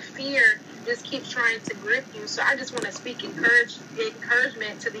spirit of fear just keeps trying to grip you. So I just want to speak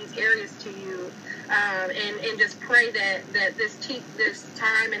encouragement to these areas to you, and just pray that this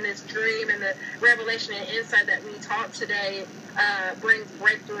time and this dream and the revelation and insight that we taught today brings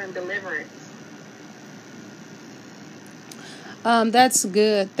breakthrough and deliverance. That's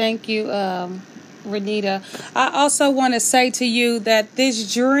good. Thank you, Renita. I also want to say to you that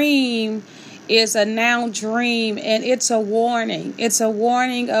this dream is a now dream, and it's a warning. It's a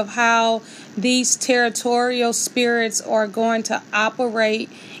warning of how these territorial spirits are going to operate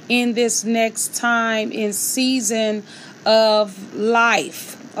in this next time in season of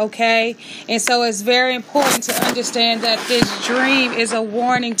life. Okay, and so it's very important to understand that this dream is a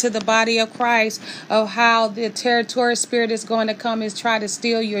warning to the body of Christ of how the territorial spirit is going to come and try to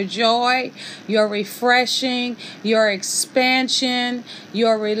steal your joy, your refreshing, your expansion,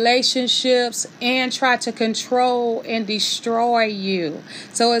 your relationships, and try to control and destroy you.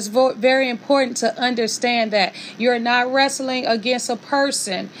 So it's very important to understand that you're not wrestling against a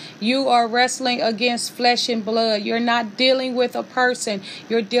person. You are wrestling against flesh and blood. You're not dealing with a person.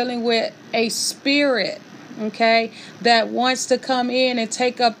 You're dealing with a spirit. okay, that wants to come in and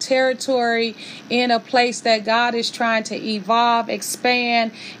take up territory in a place that God is trying to evolve,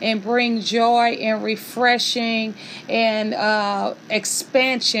 expand, and bring joy and refreshing and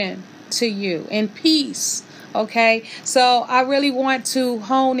expansion to you and peace. Okay, so I really want to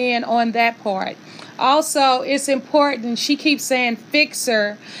hone in on that part. Also, it's important. She keeps saying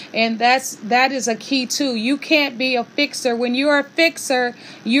fixer, and that is a key too. You can't be a fixer. When you're a fixer,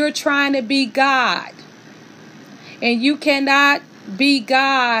 you're trying to be God, and you cannot be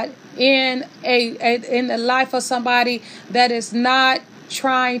God in in the life of somebody that is not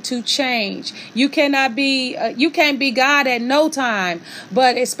trying to change. You cannot be you can't be God at no time,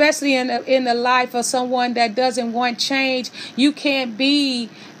 but especially in the life of someone that doesn't want change, you can't be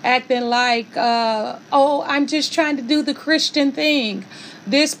acting like oh, I'm just trying to do the Christian thing.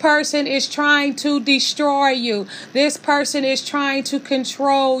 This person is trying to destroy you. This person is trying to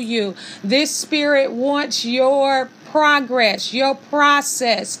control you. This spirit wants your progress, your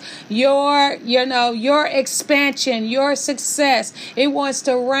process, your expansion, your success. It wants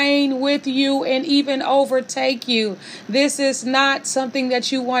to reign with you and even overtake you. This is not something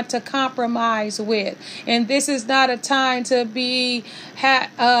that you want to compromise with. And this is not a time to be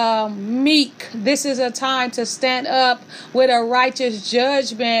meek. This is a time to stand up with a righteous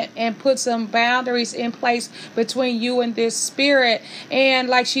judgment and put some boundaries in place between you and this spirit. And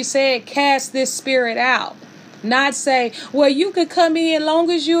like she said, cast this spirit out. Not say, well, you could come in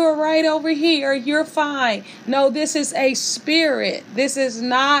long as you are right over here, you're fine. No, this is a spirit. This is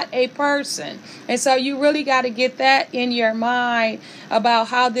not a person. And so you really got to get that in your mind about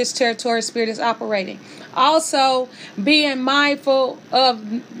how this territorial spirit is operating. Also, being mindful of,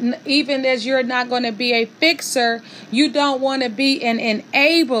 even as you're not going to be a fixer, you don't want to be an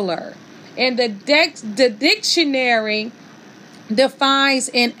enabler. And the dictionary defines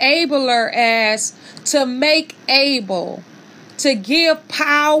enabler as to make able, to give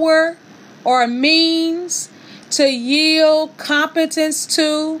power or means, to yield competence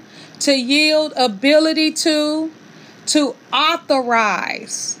to yield ability to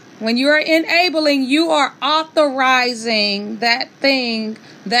authorize. When you're enabling, you are authorizing that thing,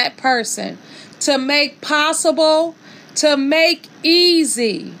 that person, to make possible, to make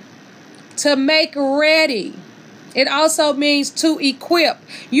easy, to make ready. It also means to equip.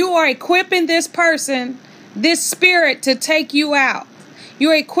 You are equipping this person, this spirit, to take you out.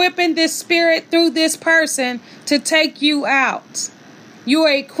 You're equipping this spirit through this person to take you out. You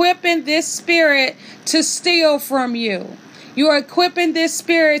are equipping this spirit to steal from you. You are equipping this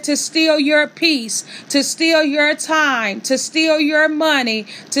spirit to steal your peace, to steal your time, to steal your money,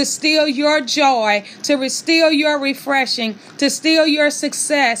 to steal your joy, to steal your refreshing, to steal your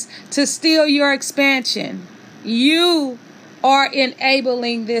success, to steal your expansion. You are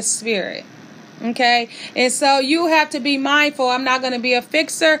enabling this spirit. Okay. And so you have to be mindful. I'm not going to be a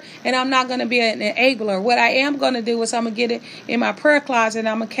fixer and I'm not going to be an enabler. What I am going to do is I'm going to get it in my prayer closet and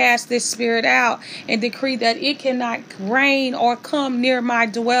I'm going to cast this spirit out and decree that it cannot reign or come near my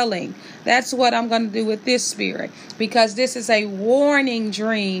dwelling. That's what I'm going to do with this spirit, because this is a warning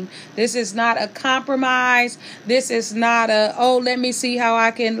dream. This is not a compromise. This is not let me see how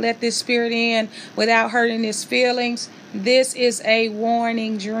I can let this spirit in without hurting his feelings. This is a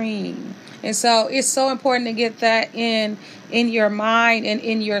warning dream. And so it's so important to get that in your mind and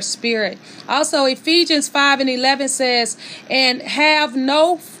in your spirit. Also, Ephesians 5:11 says, and have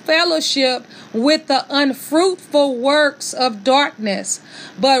no fellowship with the unfruitful works of darkness,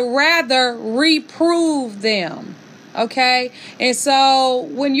 but rather reprove them. Okay. And so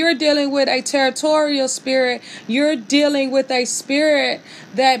when you're dealing with a territorial spirit, you're dealing with a spirit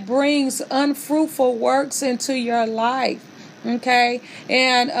that brings unfruitful works into your life. Okay.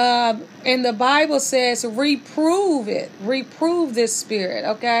 And the Bible says reprove it. Reprove this spirit.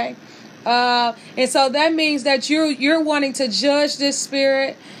 Okay. And so that means that you're wanting to judge this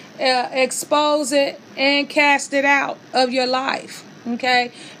spirit, expose it, and cast it out of your life.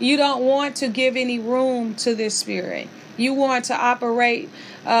 Okay. You don't want to give any room to this spirit. You want to operate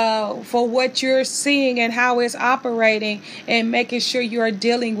for what you're seeing and how it's operating, and making sure you are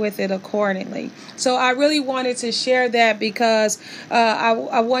dealing with it accordingly. So I really wanted to share that because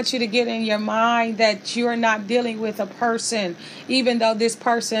I want you to get in your mind that you're not dealing with a person, even though this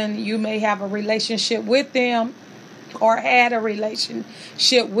person, you may have a relationship with them or had a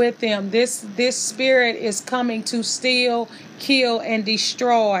relationship with them. This spirit is coming to steal, kill, and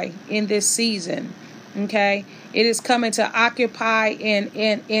destroy in this season. Okay. It is coming to occupy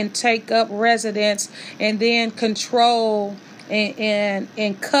and take up residence, and then control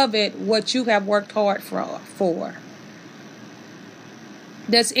and covet what you have worked hard for.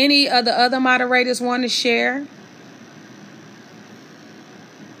 Does any of the other moderators want to share?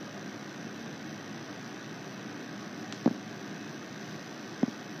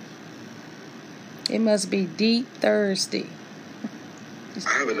 It must be deep Thursday. I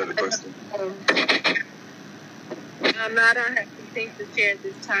have another question. I don't have anything to share at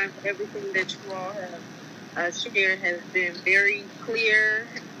this time. Everything that you all have shared has been very clear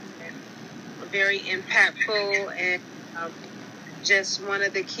and very impactful, and just one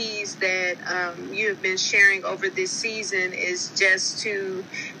of the keys that you have been sharing over this season is just to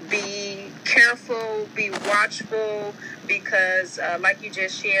be careful, be watchful, because like you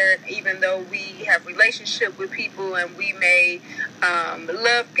just shared, even though we have relationship with people and we may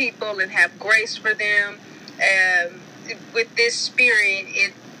love people and have grace for them, with this spirit,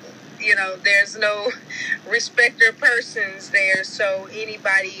 there's no respecter of persons there. So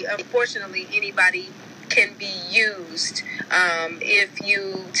unfortunately, anybody can be used if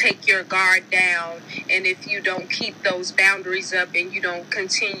you take your guard down, and if you don't keep those boundaries up, and you don't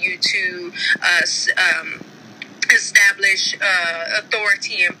continue to establish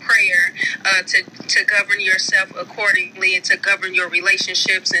authority and prayer to govern yourself accordingly, and to govern your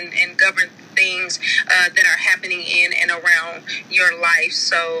relationships and govern things that are happening in and around your life.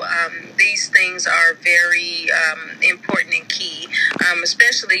 So these things are very important and key,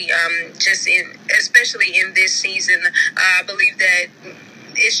 especially in this season. I believe that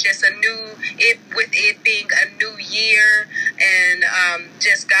it's just with it being a new year, and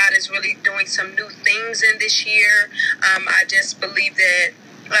just God is really doing some new things in this year. I just believe that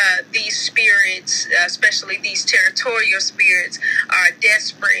these spirits, especially these territorial spirits, are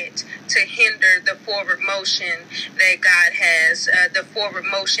desperate to hinder the forward motion that God has, the forward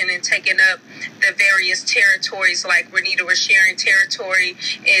motion in taking up the various territories, like Renita was sharing territory,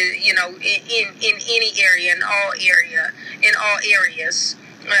 in any area, in all areas.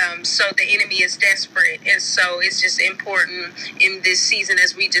 So the enemy is desperate, and so it's just important in this season,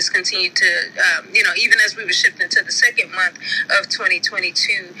 as we just continue to, even as we were shifting to the second month of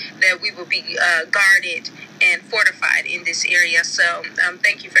 2022, that we will be guarded and fortified in this area. So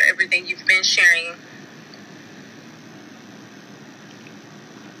thank you for everything you've been sharing.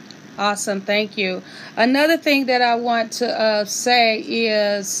 Awesome, thank you. Another thing that I want to say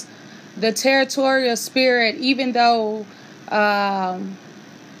is the territorial spirit, even though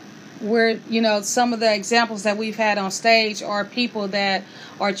some of the examples that we've had on stage are people that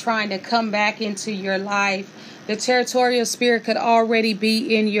are trying to come back into your life. The territorial spirit could already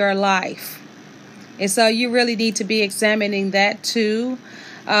be in your life. And so you really need to be examining that too.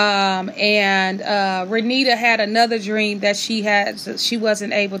 Renita had another dream that she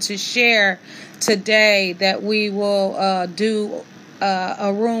wasn't able to share today, that we will do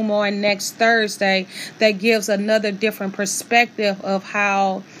a room on next Thursday, that gives another different perspective of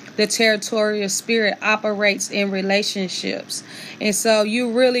how the territorial spirit operates in relationships. And so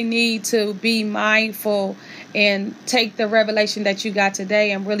you really need to be mindful and take the revelation that you got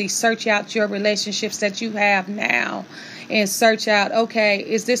today and really search out your relationships that you have now, and search out, okay,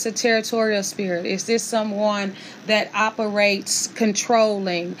 is this a territorial spirit? Is this someone that operates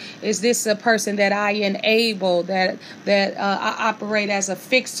controlling? Is this a person that I enable, that I operate as a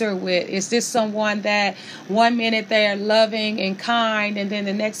fixer with? Is this someone that 1 minute they're loving and kind, and then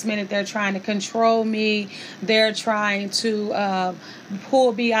the next minute they're trying to control me? They're trying to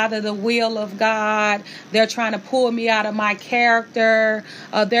pull me out of the will of God. They're trying to pull me out of my character.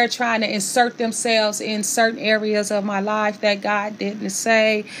 They're trying to insert themselves in certain areas of my life that God didn't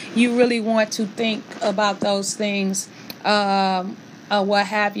say. You really want to think about those things, what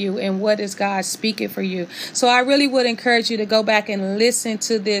have you, and what is God speaking for you. So I really would encourage you to go back and listen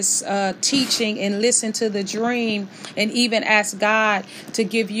to this teaching, and listen to the dream, and even ask God to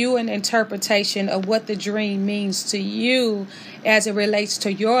give you an interpretation of what the dream means to you as it relates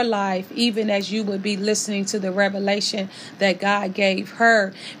to your life, even as you would be listening to the revelation that God gave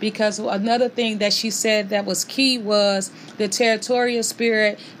her. Because another thing that she said that was key was the territorial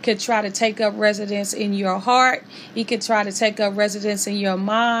spirit could try to take up residence in your heart. He could try to take up residence in your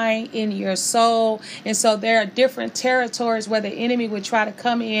mind, in your soul. And so there are different territories where the enemy would try to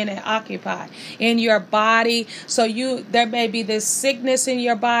come in and occupy in your body. So there may be this sickness in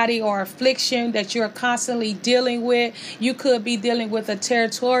your body or affliction that you're constantly dealing with. You could be be dealing with a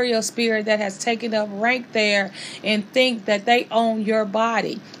territorial spirit that has taken up rank there and think that they own your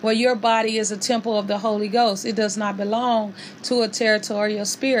body. Well, your body is a temple of the Holy Ghost. It does not belong to a territorial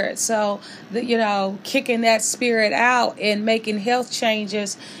spirit. So, kicking that spirit out and making health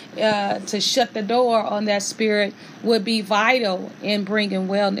changes to shut the door on that spirit would be vital in bringing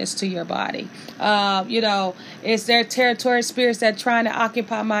wellness to your body. Is there territorial spirits that trying to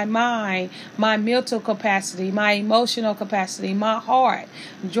occupy my mind, my mental capacity, my emotional capacity, my heart,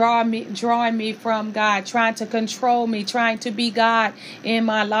 drawing me from God, trying to control me, trying to be God in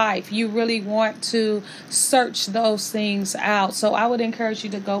my life? You really want to search those things out. So I would encourage you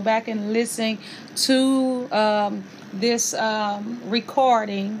to go back and listen to this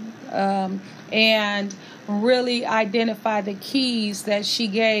recording and really identify the keys that she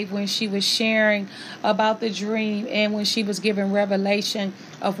gave when she was sharing about the dream and when she was giving revelation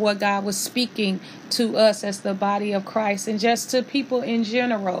of what God was speaking to us as the body of Christ and just to people in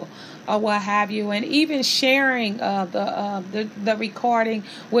general or what have you, and even sharing the recording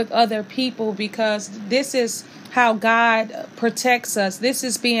with other people, because this is how God protects us. This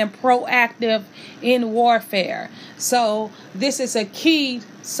is being proactive in warfare. So this is a key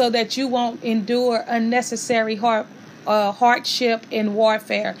so that you won't endure unnecessary hardship in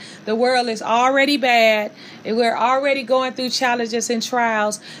warfare. The world is already bad. We're already going through challenges and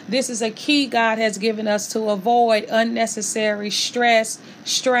trials. This is a key God has given us to avoid unnecessary stress,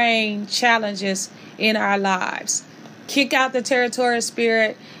 strain, challenges in our lives. Kick out the territorial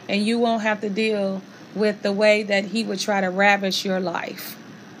spirit and you won't have to deal with the way that he would try to ravish your life.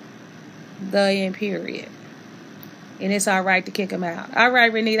 The end, period. And it's all right to kick him out. All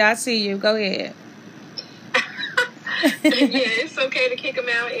right, Renita, I see you. Go ahead. Yeah, it's okay to kick him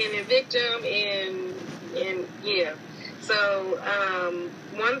out and evict him, and yeah. So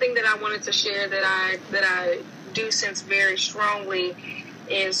one thing that I wanted to share that I do sense very strongly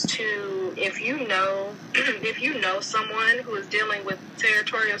is to, if you know someone who is dealing with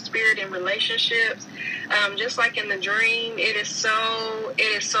territorial spirit in relationships, just like in the dream, it is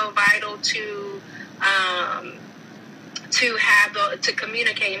so vital to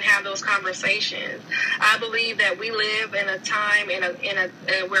communicate and have those conversations. I believe that we live in a time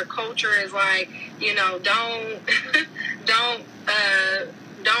where culture is like,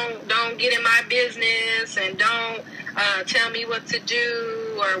 don't get in my business and don't tell me what to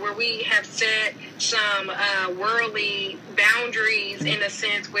do, or where we have set some worldly boundaries in a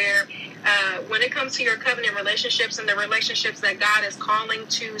sense where when it comes to your covenant relationships and the relationships that God is calling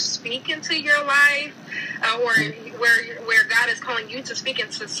to speak into your life, or where God is calling you to speak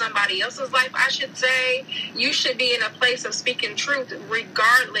into somebody else's life, I should say, you should be in a place of speaking truth,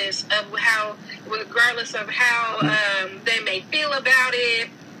 regardless of how they may feel about it,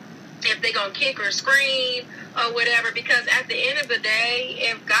 if they're going to kick or scream or whatever, because at the end of the day,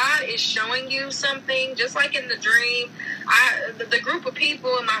 if God is showing you something, just like in the dream, the group of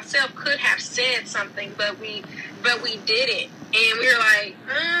people and myself could have said something, but we didn't. And we were like,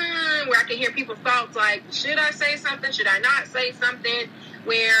 where I can hear people's thoughts like, should I say something? Should I not say something?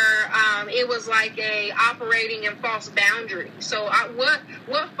 Where it was like operating in false boundaries. So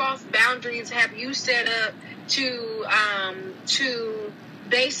what false boundaries have you set up to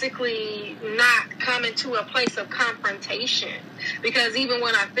basically not come into a place of confrontation? Because even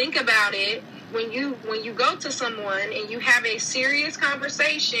when I think about it, when you go to someone and you have a serious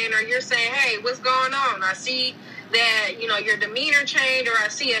conversation, or you're saying, hey, what's going on? I see that, your demeanor changed, or I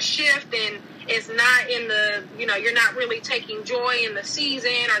see a shift and it's not in the, you're not really taking joy in the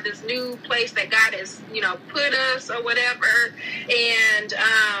season or this new place that God has, put us or whatever. And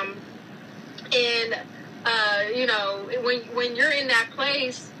when you're in that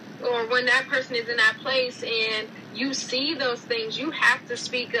place, or when that person is in that place and you see those things, you have to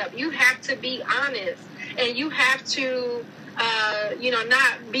speak up. You have to be honest, and you have to,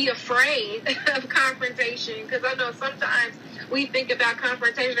 not be afraid of confrontation. Because I know sometimes we think about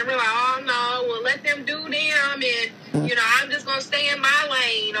confrontation and we're like, oh no, well, let them do them, and I'm just gonna stay in my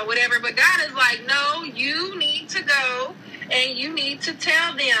lane or whatever. But God is like, no, you need to go and you need to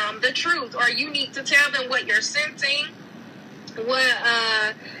tell them the truth, or you need to tell them what you're sensing, what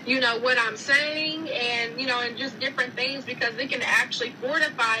I'm saying, and and just different things, because it can actually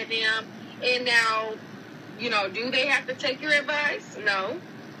fortify them. And now, do they have to take your advice? No.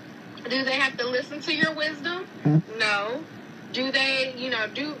 Do they have to listen to your wisdom? No. Do they,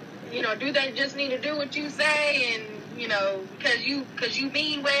 do they just need to do what you say, and because you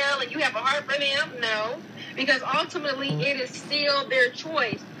mean well and you have a heart for them? No, because ultimately it is still their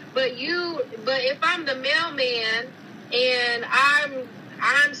choice. But if I'm the mailman and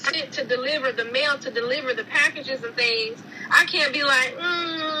I'm sent to deliver the mail, to deliver the packages and things, I can't be like,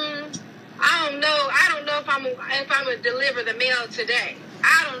 I don't know. I don't know if I'm gonna deliver the mail today.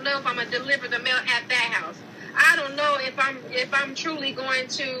 I don't know if I'm gonna deliver the mail at that house. I don't know if I'm truly going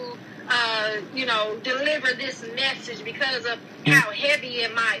to deliver this message because of how heavy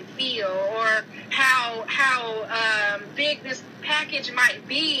it might feel, or how big this package might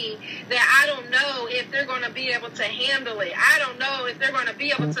be, that I don't know if they're going to be able to handle it. I don't know if they're going to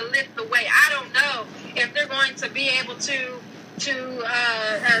be able to lift the weight. I don't know if they're going to be able to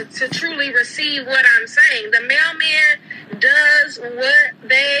truly receive what I'm saying. The mailman does what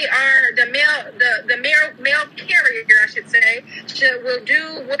they are. The mail carrier, I should say, will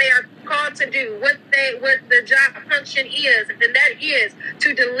do what they are called to do. What the job function is, and that is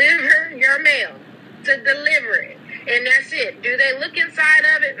to deliver your mail, to deliver it. And that's it. Do they look inside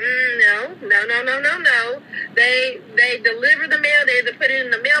of it? No. They deliver the mail. They either put it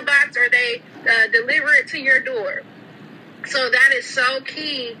in the mailbox or they deliver it to your door. So that is so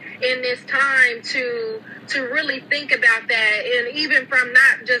key in this time to really think about that. And even from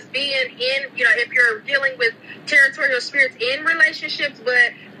not just being in, if you're dealing with territorial spirits in relationships,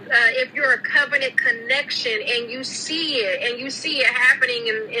 but if you're a covenant connection and you see it happening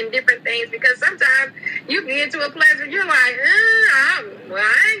in different things, because sometimes you get into a place where you're like, I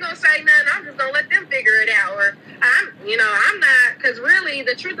ain't gonna say nothing. I'm just gonna let them figure it out. Or I'm not, because really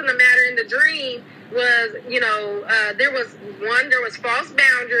the truth of the matter in the dream was, there was false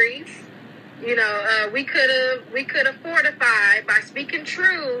boundaries. We could have fortified by speaking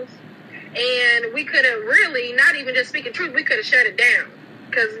truth, and we could have really not even just speaking truth. We could have shut it down,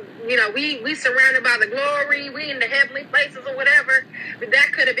 because we surrounded by the glory. We in the heavenly places or whatever. But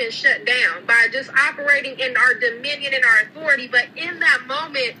that could have been shut down by just operating in our dominion and our authority. But in that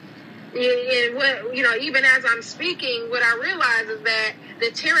moment, and what even as I'm speaking, what I realize is that the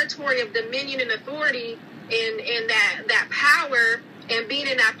territory of dominion and authority and that power and being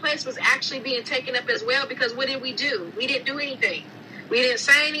in that place was actually being taken up as well. Because what did we do? We didn't do anything. We didn't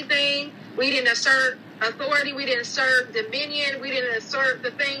say anything. We didn't assert authority. We didn't assert dominion. We didn't assert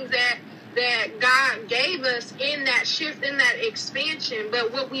the things that God gave us in that shift, in that expansion.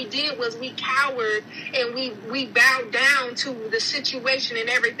 But what we did was we cowered and we bowed down to the situation and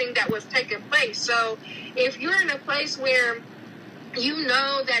everything that was taking place. So if you're in a place where you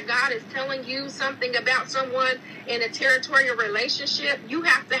know that God is telling you something about someone in a territorial relationship, you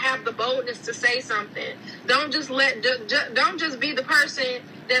have to have the boldness to say something. Don't just be the person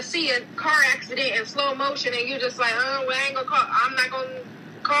that see a car accident in slow motion and you're just like, I'm not gonna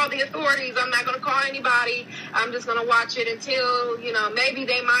call the authorities. I'm not gonna call anybody. I'm just gonna watch it until maybe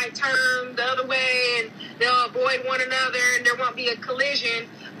they might turn the other way and they'll avoid one another and there won't be a collision.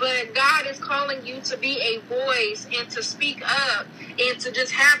 But God is calling you to be a voice and to speak up and to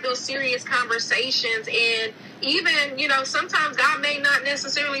just have those serious conversations. And even, sometimes God may not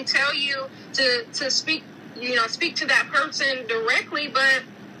necessarily tell you to speak, speak to that person directly, but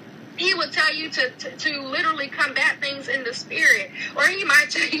He will tell you to literally combat things in the spirit. Or He might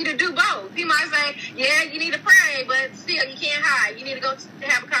tell you to do both. He might say, yeah, you need to pray, but still you can't hide. You need to go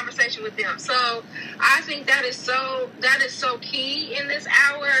have a conversation with them. So I think that is so key in this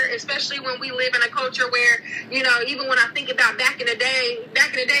hour, especially when we live in a culture where, even when I think about back in the day,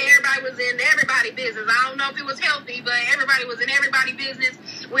 everybody was in everybody's business. I don't know if it was healthy, but everybody was in everybody's business,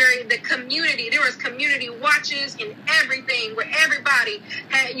 where there was community watches and everything, where everybody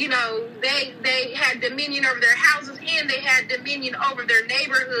had, they had dominion over their houses and they had dominion over their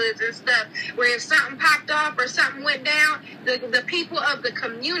neighborhoods and stuff, where if something popped off or something went down, the people of the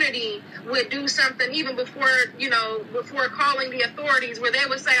community would do something even before calling the authorities, where they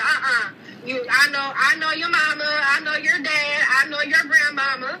would say, I know your mama, I know your dad, I know your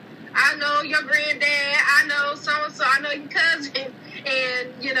grandmama, I know your granddad, I know so-and-so, I know your cousin,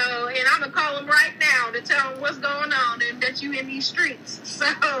 and I'm gonna call them right now to tell them what's going on and that you in these streets.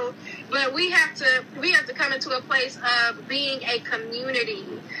 So, but we have to come into a place of being a community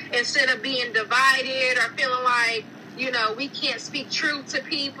instead of being divided or feeling like we can't speak truth to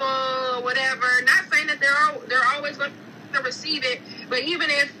people or whatever. Not saying that they're always going to receive it, but even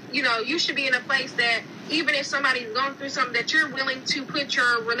if you should be in a place that even if somebody's going through something, that you're willing to put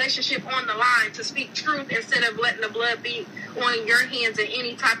your relationship on the line to speak truth instead of letting the blood be on your hands in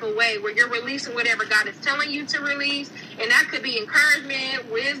any type of way, where you're releasing whatever God is telling you to release. And that could be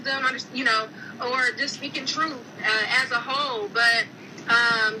encouragement, wisdom, or just speaking truth as a whole. But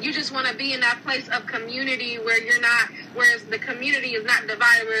you just want to be in that place of community whereas the community is not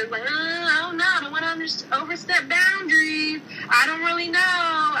divided, where it's like, I don't know, I don't want to overstep boundaries. I don't really know.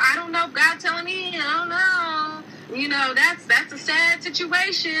 I don't know if God's telling me. I don't know. that's a sad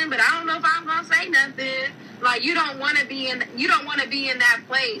situation, but I don't know if I'm gonna say nothing. Like, you don't want to be in that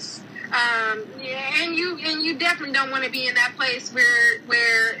place. And you definitely don't want to be in that place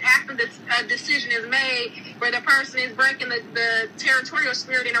where after the decision is made, where the person is breaking the territorial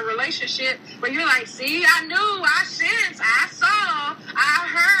spirit in a relationship, where you're like, see, I knew, I sensed, I saw, I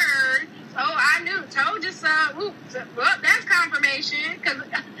heard, I knew, told you so. Oops, well, that's confirmation. Because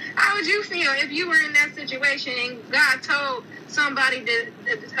how would you feel if you were in that situation and God told somebody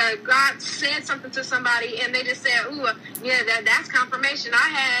God said something to somebody and they just said, "Ooh, yeah, that's confirmation.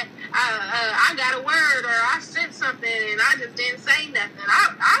 I got a word, or I sent something and I just didn't say nothing."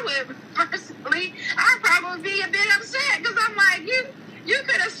 I would personally, I'd probably be a bit upset, because I'm like, you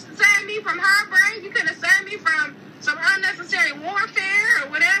could have saved me from heartbreak. You could have saved me from some unnecessary warfare or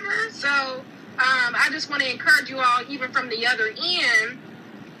whatever. So I just want to encourage you all, even from the other end,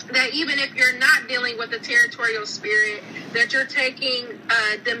 that even if you're not dealing with the territorial spirit, that you're taking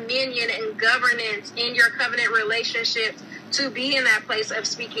dominion and governance in your covenant relationships to be in that place of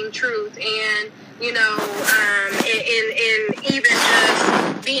speaking truth, and and even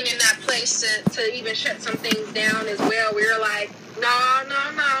just being in that place to even shut some things down as well. We're like, no,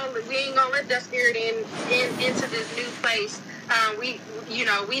 we ain't gonna let that spirit into this new place. We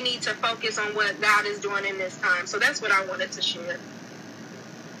need to focus on what God is doing in this time. So that's what I wanted to share.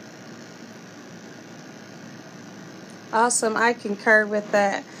 Awesome. I concur with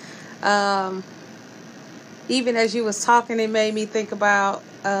that. Even as you was talking, it made me think about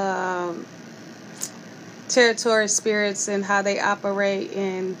territorial spirits and how they operate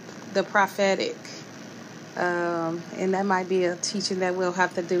in the prophetic. And that might be a teaching that we'll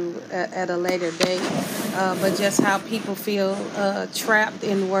have to do at a later date. But just how people feel trapped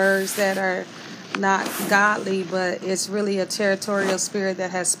in words that are not godly, but it's really a territorial spirit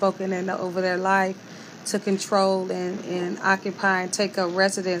that has spoken over their life to control and occupy and take up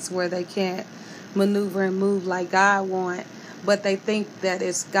residence where they can't maneuver and move like God want, but they think that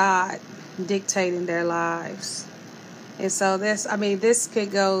it's God dictating their lives. And so this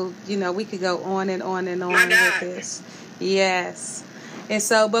could go, we could go on and on and on with this. Yes. And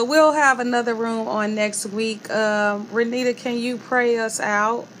so, but we'll have another room on next week. Renita, can you pray us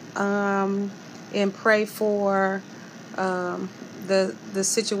out and pray for the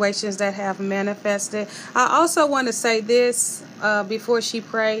situations that have manifested? I also want to say this before she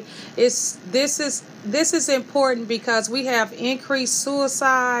pray. This is important because we have increased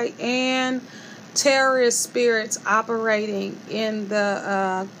suicide and terrorist spirits operating in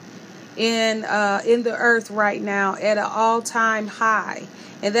the earth right now at an all-time high,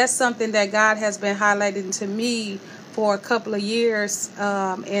 and that's something that God has been highlighting to me for a couple of years.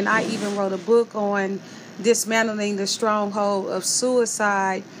 And I even wrote a book on dismantling the stronghold of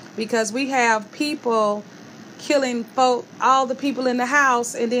suicide, because we have people killing all the people in the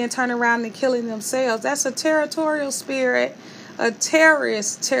house and then turn around and killing themselves. That's a territorial spirit, a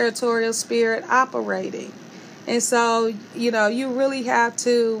terrorist territorial spirit operating. And so, you really have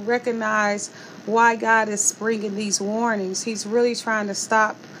to recognize why God is bringing these warnings. He's really trying to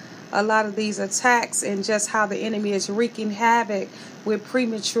stop a lot of these attacks, and just how the enemy is wreaking havoc with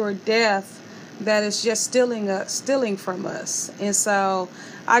premature death that is just stealing from us. And so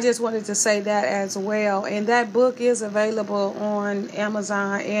I just wanted to say that as well. And that book is available on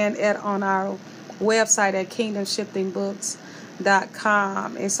Amazon and on our website at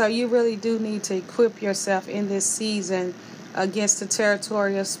kingdomshiftingbooks.com. And so you really do need to equip yourself in this season against the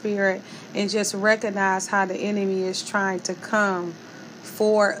territorial spirit, and just recognize how the enemy is trying to come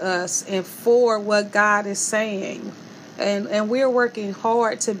for us and for what God is saying. And we're working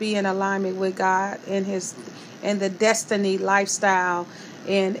hard to be in alignment with God and the destiny, lifestyle,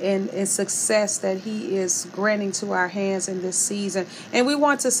 and success that He is granting to our hands in this season. And we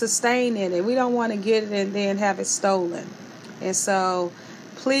want to sustain in it. We don't want to get it and then have it stolen. And so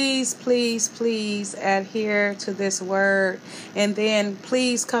please adhere to this word. And then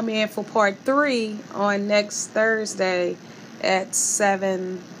please come in for part 3 on next Thursday at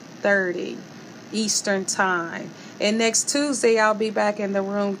 7:30 Eastern Time. And next Tuesday, I'll be back in the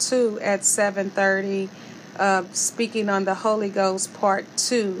room too at 7:30, speaking on the Holy Ghost Part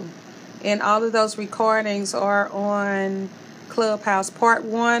 2. And all of those recordings are on Clubhouse. Part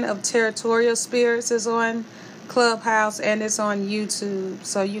 1 of Territorial Spirits is on Clubhouse, and it's on YouTube.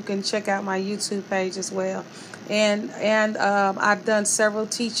 So you can check out my YouTube page as well. And I've done several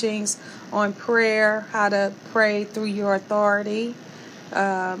teachings on prayer, how to pray through your authority.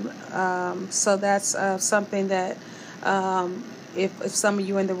 So that's something that if some of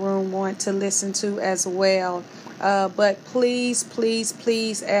you in the room want to listen to as well. But please, please,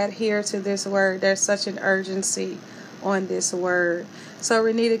 please adhere to this word. There's such an urgency on this word. So,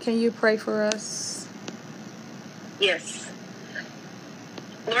 Renita, can you pray for us? Yes.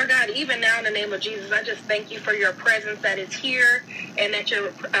 Lord God, even now in the name of Jesus, I just thank you for your presence that is here, and that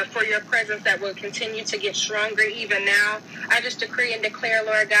for your presence that will continue to get stronger even now. I just decree and declare,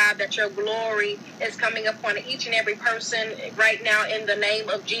 Lord God, that your glory is coming upon each and every person right now in the name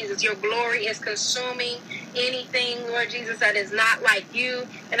of Jesus. Your glory is consuming anything, Lord Jesus, that is not like you.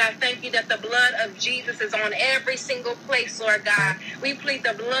 And I thank you that the blood of Jesus is on every single place, Lord God. We plead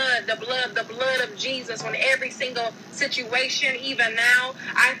the blood of Jesus on every single situation even now.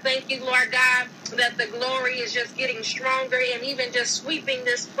 I thank you, Lord God, that the glory is just getting stronger and even just sweeping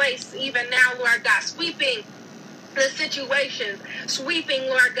this place even now, Lord God, sweeping the situations, sweeping,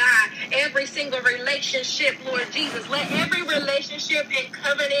 Lord God, every single relationship, Lord Jesus. Let every relationship and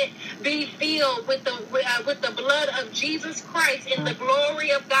covenant be filled with the blood of Jesus Christ in the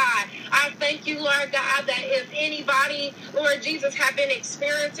glory of God. I thank you, Lord God, that if anybody, Lord Jesus, have been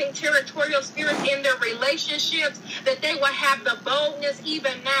experiencing territorial spirits in their relationships, that they will have the boldness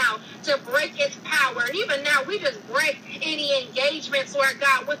even now to break its power. Even now, we just break any engagements, Lord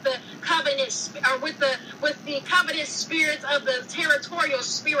God, with the covenant, or with the covenant spirits of the territorial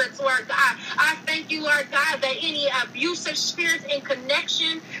spirits, Lord God. I thank you, Lord God, that any abusive spirits in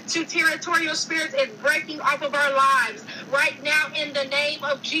connection to territorial spirits is breaking off of our lives right now in the name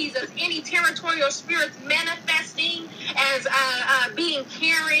of Jesus. Any territorial spirits manifesting as being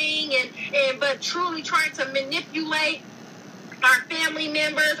caring and but truly trying to manipulate our family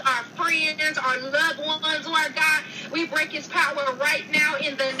members, our friends, our loved ones, Lord God, we break its power right now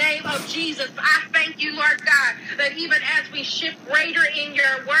in the name of Jesus. I thank you, Lord God, that even as we shift greater in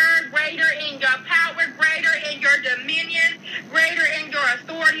your word, greater in your power, greater in your dominion, greater in your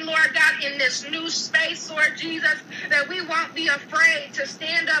authority, Lord God, in this new space, Lord Jesus, that we won't be afraid to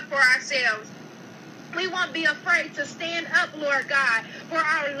stand up for ourselves. We won't be afraid to stand up, Lord God, for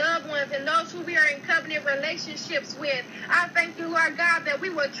our loved ones and those who we are in covenant relationships with. I thank you, Lord God, that we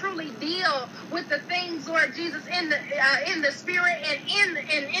will truly deal with the things, Lord Jesus, in the spirit and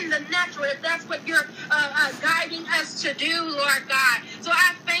in the natural, if that's what you're guiding us to do, Lord God. So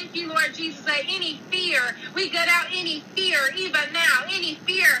I thank you, Lord Jesus, that any fear, we get out any fear even now, any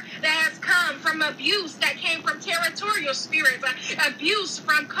fear that has come from abuse that came from territorial spirits, abuse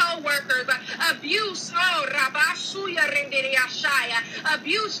from co-workers, abuse,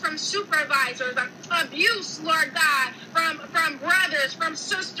 abuse from supervisors, abuse, Lord God, from brothers, from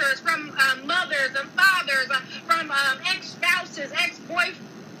sisters, from mothers and fathers, from ex-spouses,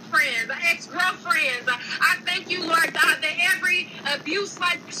 ex-boyfriends, ex-girlfriends. I thank you, Lord God, that every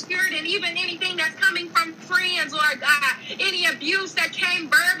abuse-like spirit and even anything that's coming from friends, Lord God, any abuse that came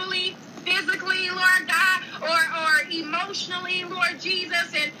verbally, physically, Lord God, or emotionally, Lord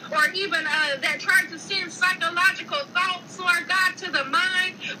Jesus, and or even that tried to send psychological thoughts, Lord God, to the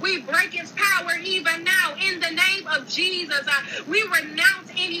mind, we break its power even now in the name of Jesus. We renounce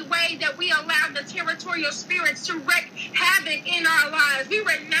any way that we allow the territorial spirits to wreak havoc in our lives. We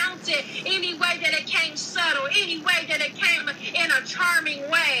renounce it any way that it came subtle, any way that it came in a charming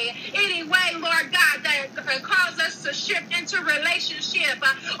way, any way, Lord God, that caused us to shift into relationship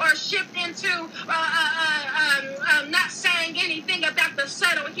or shift into not saying anything about the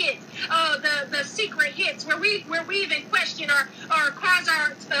subtle hits, the secret hits, where we even question or cause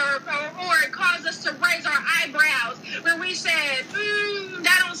or cause us to raise our eyebrows, where we said,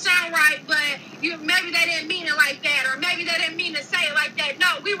 that don't sound right, but maybe they didn't mean it like that, or maybe they didn't mean to say it like that.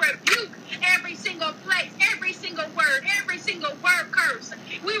 No, we rebuke every single place, every single word curse.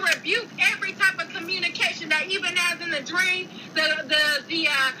 We rebuke every type of communication that, even as in the dream, the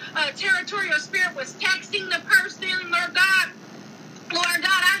territorial spirit was texting the person, Lord God. Lord God,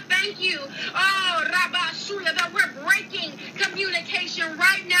 I thank you, that we're breaking communication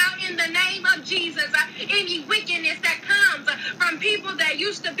right now in the name of Jesus. Any wickedness that comes from people that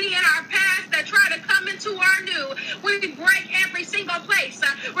used to be in our past that try to come into our new, we break every single place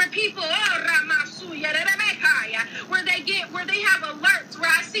where people, where they have alerts, where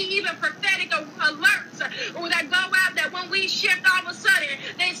I see even prophetic alerts that go out, that when we shift, all of a sudden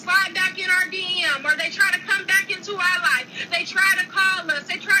they slide back in our DM, or they try to come back into our life. They try to call us,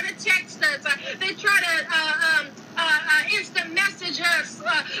 they try to text us, they try to instant message us.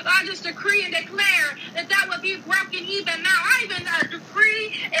 I just decree and declare that would be broken even now. I even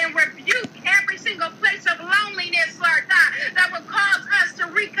decree and rebuke every single place of loneliness, Lord God, that would cause us to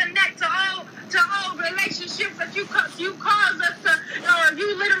reconnect to old relationships that you caused us to, or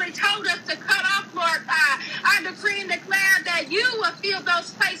you literally told us to cut off, Lord God. I decree and declare that you will fill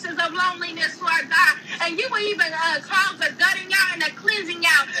those places of loneliness, Lord God. And you will even cause the gutting out and the cleansing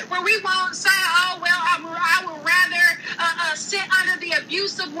out, where we won't say, oh, well, I would rather sit under the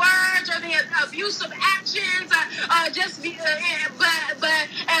abusive words or the abusive actions, but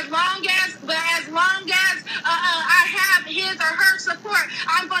as long as I have his or her support,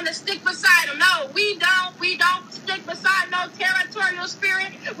 I'm going to stick beside him. No, we don't stick beside no territorial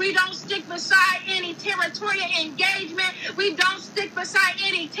spirit. We don't stick beside any territorial engagement. We don't stick beside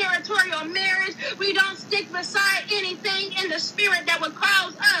any territorial marriage. We don't stick beside anything in the spirit that would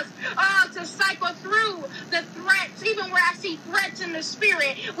cause us to cycle through the threats, even where I see threats in the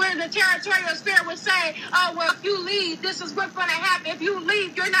spirit, where the territorial spirit would say, oh, well, if you leave, this is what's going to happen. If you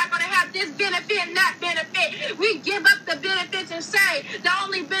leave, you're not going to have this benefit and that benefit. We give up the benefits and say the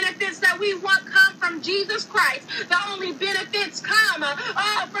only benefits that we want come from Jesus Christ. The only benefits come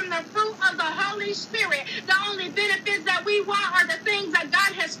from the fruit of the Holy Spirit. The only benefits that we want are the things that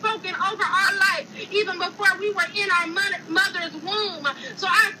God has spoken over our life, even before we were in our mother's womb. So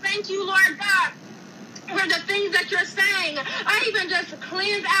I thank you, Lord God, for the things that you're saying. I even just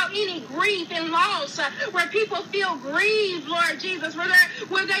cleanse out any grief and loss, where people feel grieved, Lord Jesus, where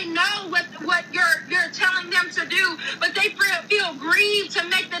they know what you're telling them to do, but they feel grieved to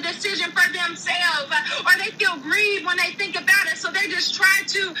make the decision for themselves, or they feel grieved when they think about it, so they just try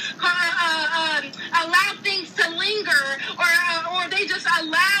to allow things to linger, or they just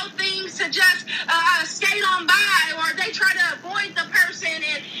allow things to just skate on by, or they try to avoid the person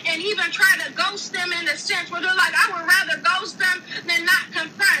and even try to ghost them in the sense where they're like, I would rather ghost them than not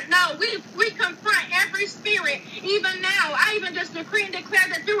confront. No, we confront every spirit. Even now, I even just decree and declare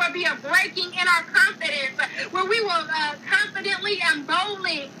that there will be a breaking in our confidence, where we will confidently and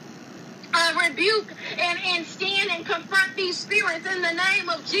boldly rebuke and stand and confront these spirits in the name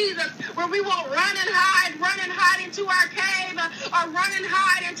of Jesus, where we won't run and hide into our cave, or run and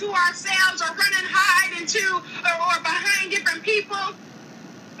hide into ourselves, or run and hide into or behind different people.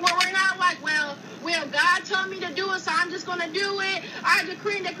 Well, we're not like, well, God told me to do it, so I'm just going to do it. I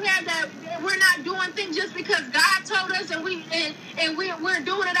decree and declare that we're not doing things just because God told us, and we're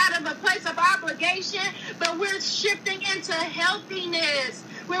doing it out of a place of obligation, but we're shifting into healthiness,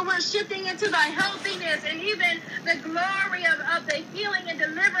 where we're shifting into the healthiness and even the glory of the healing and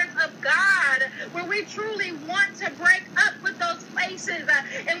deliverance of God, where we truly want to break up with those places,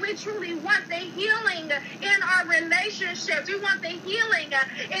 and we truly want the healing in our relationships. We want the healing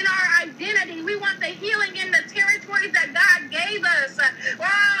in our identity. We want the healing in the territories that God gave us.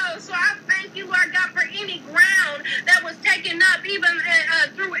 Wow! So I thank you, Lord God, for any ground that was taken up, even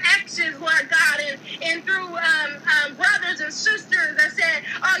through exes, Lord God, and through brothers and sisters that said,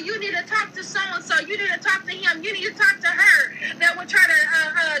 oh, you need to talk to so-and-so, you need to talk to him, you need to talk to her, that would try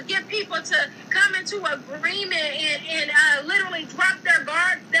to get people to come into agreement and literally drop their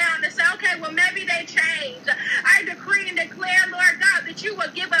guards down and say, okay, well, maybe they changed. I decree and declare, Lord God, that you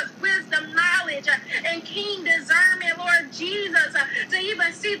will give us wisdom, knowledge, and keen discernment, Lord Jesus, to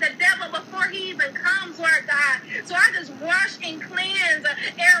even see the devil before he even comes, Lord God. So I just wash and cleanse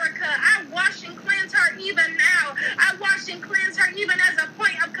Erica. I wash and cleanse her even now. I wash and cleanse her even as a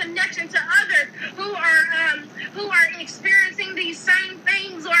point of connection to others who are experiencing these same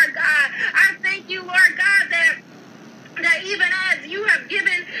things, Lord God. I thank you, Lord God, that even as you have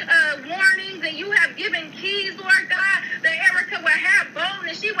given warnings and you have given keys, Lord God, that Erica will have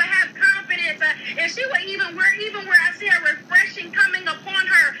boldness, she will have confidence, and she will even where I see a refreshing coming upon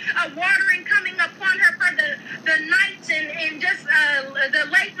her, a watering coming upon her for the nights and just the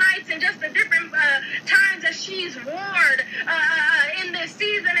late nights and just the different times that she's warred in this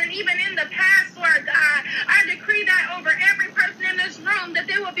season and even in the past, Lord God. I decree that over every person in this room, that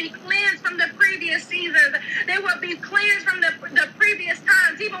they will be cleansed from the previous seasons. They will be cleansed from the previous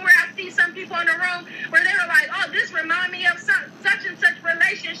times, even where I see some people in the room where they were like, oh, this reminds me of such and such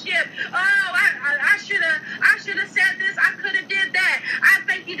relationship. Oh, I should have said this. I could have did that. I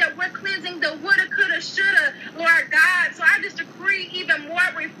thank you that we're cleansing the woulda, coulda, shoulda, Lord God. So I just decree even more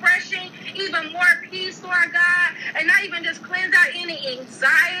refreshing, even more peace, Lord God, and not even just cleanse out any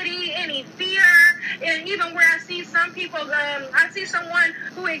anxiety, any fear, and even where I see some people, I see someone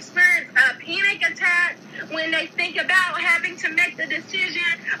who experienced panic attacks when they think about having to make the decision.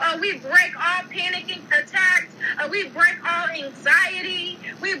 We break all panicking attacks. We break all anxiety.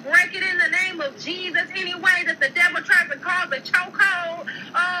 We break it in the name of Jesus. Any way that the devil tries to cause a chokehold,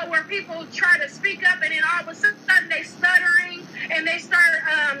 where people try to speak up and then all of a sudden they stuttering and they start,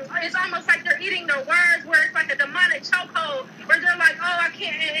 it's almost like they're eating their words, where it's like a demonic chokehold, where they're like, oh, I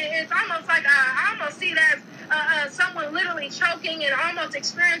can't, it's almost like, I almost see that as someone literally choking and almost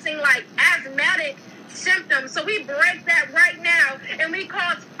experiencing like asthmatic symptoms. So we break that right now, and we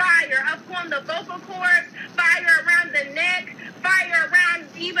cause fire vocal cords, fire around the neck, fire around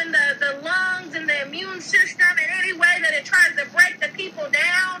even the lungs and the immune system in any way that it tries to break the people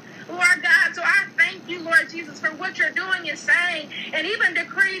down, Lord God. So I thank you, Lord Jesus, for what you're doing and saying, and even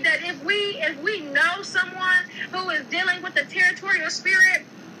decree that if we know someone who is dealing with the territorial spirit,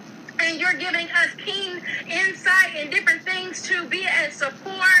 and you're giving us keen insight and different things to be a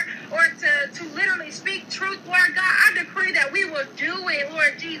support or to literally speak truth, Lord God, I decree that we will do it,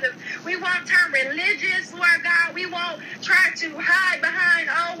 Lord Jesus. We won't turn religious, Lord God. We won't try to hide behind,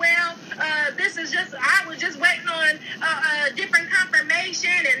 this is just, I was just waiting on a different confirmation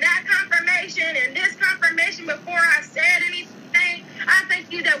and that confirmation and this confirmation before I said anything. I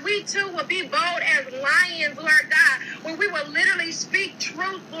thank you that we too will be bold as lions, Lord God, where we will literally speak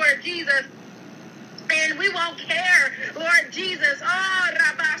truth, Lord Jesus. And we won't care, Lord Jesus,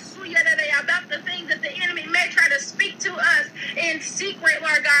 about the things that the enemy may try to speak to us in secret,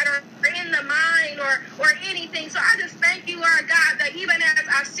 Lord God, or in the mind or anything. So I just thank you, Lord God, that even as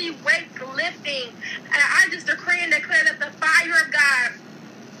I see weights lifting, I just decree and declare that the fire of God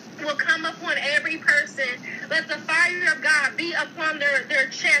will come upon every person. Let the fire of God be upon their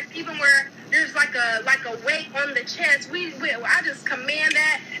chest, even where there's like a weight on the chest. I just command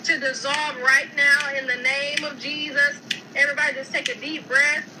that to dissolve right now in the name of Jesus. Everybody just take a deep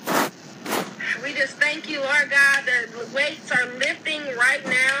breath. We just thank you, Lord God, that the weights are lifting right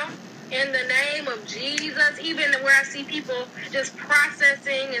now in the name of Jesus. Even where I see people just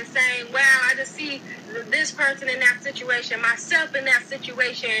processing and saying, wow, I just see this person in that situation, myself in that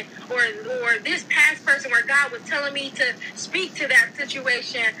situation, or this past person where God was telling me to speak to that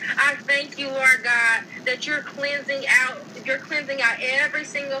situation. I thank you, Lord God, that you're cleansing out every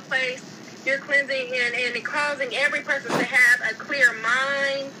single place. You're cleansing and causing every person to have a clear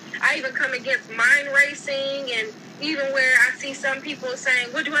mind. I even come against mind racing, and even where I see some people saying,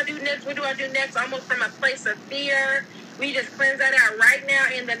 what do I do next? What do I do next? Almost from a place of fear. We just cleanse that out right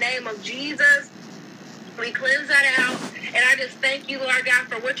now in the name of Jesus. We cleanse that out. And I just thank you, Lord God,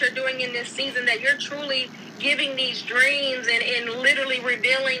 for what you're doing in this season, that you're truly giving these dreams and literally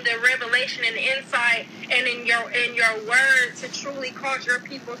revealing the revelation and insight and in your word to truly cause your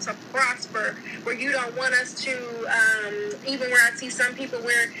people to prosper, where you don't want us to, even where I see some people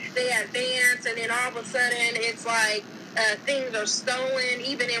where they advance and then all of a sudden it's like things are stolen,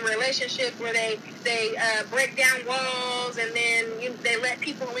 even in relationships where they break down walls and then they let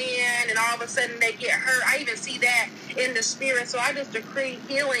people in and all of a sudden they get hurt. I even see that in the spirit. So I just decree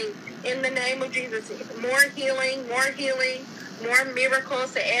healing in the name of Jesus. More healing, more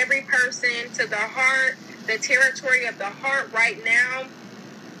miracles to every person, to the heart, the territory of the heart right now.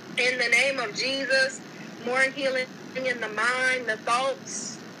 In the name of Jesus, more healing in the mind, the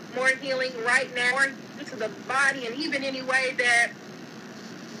thoughts, more healing right now, more to the body, and even any way that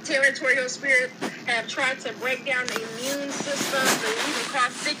territorial spirits have tried to break down the immune system and even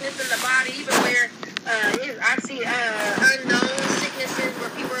cause sickness in the body, even where I see unknown sicknesses where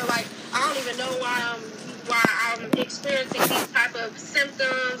people are like, I don't even know why I'm experiencing these type of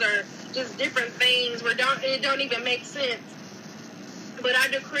symptoms or just different things where it don't even make sense. But I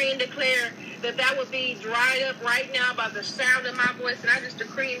decree and declare that would be dried up right now by the sound of my voice. And I just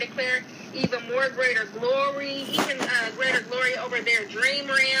decree and declare even more greater glory, even greater glory over their dream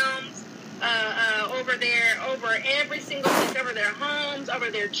realms, over every single place, over their homes, over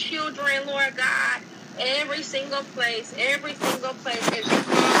their children, Lord God. Every single place as you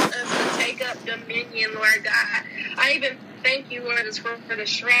cause us to take up dominion, Lord God. I even thank you, Lord, for the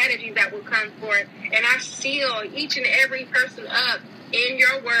strategy that will come forth. And I seal each and every person up in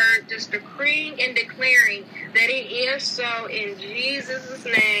your word, just decreeing and declaring that it is so in Jesus'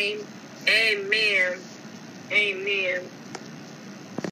 name. Amen. Amen.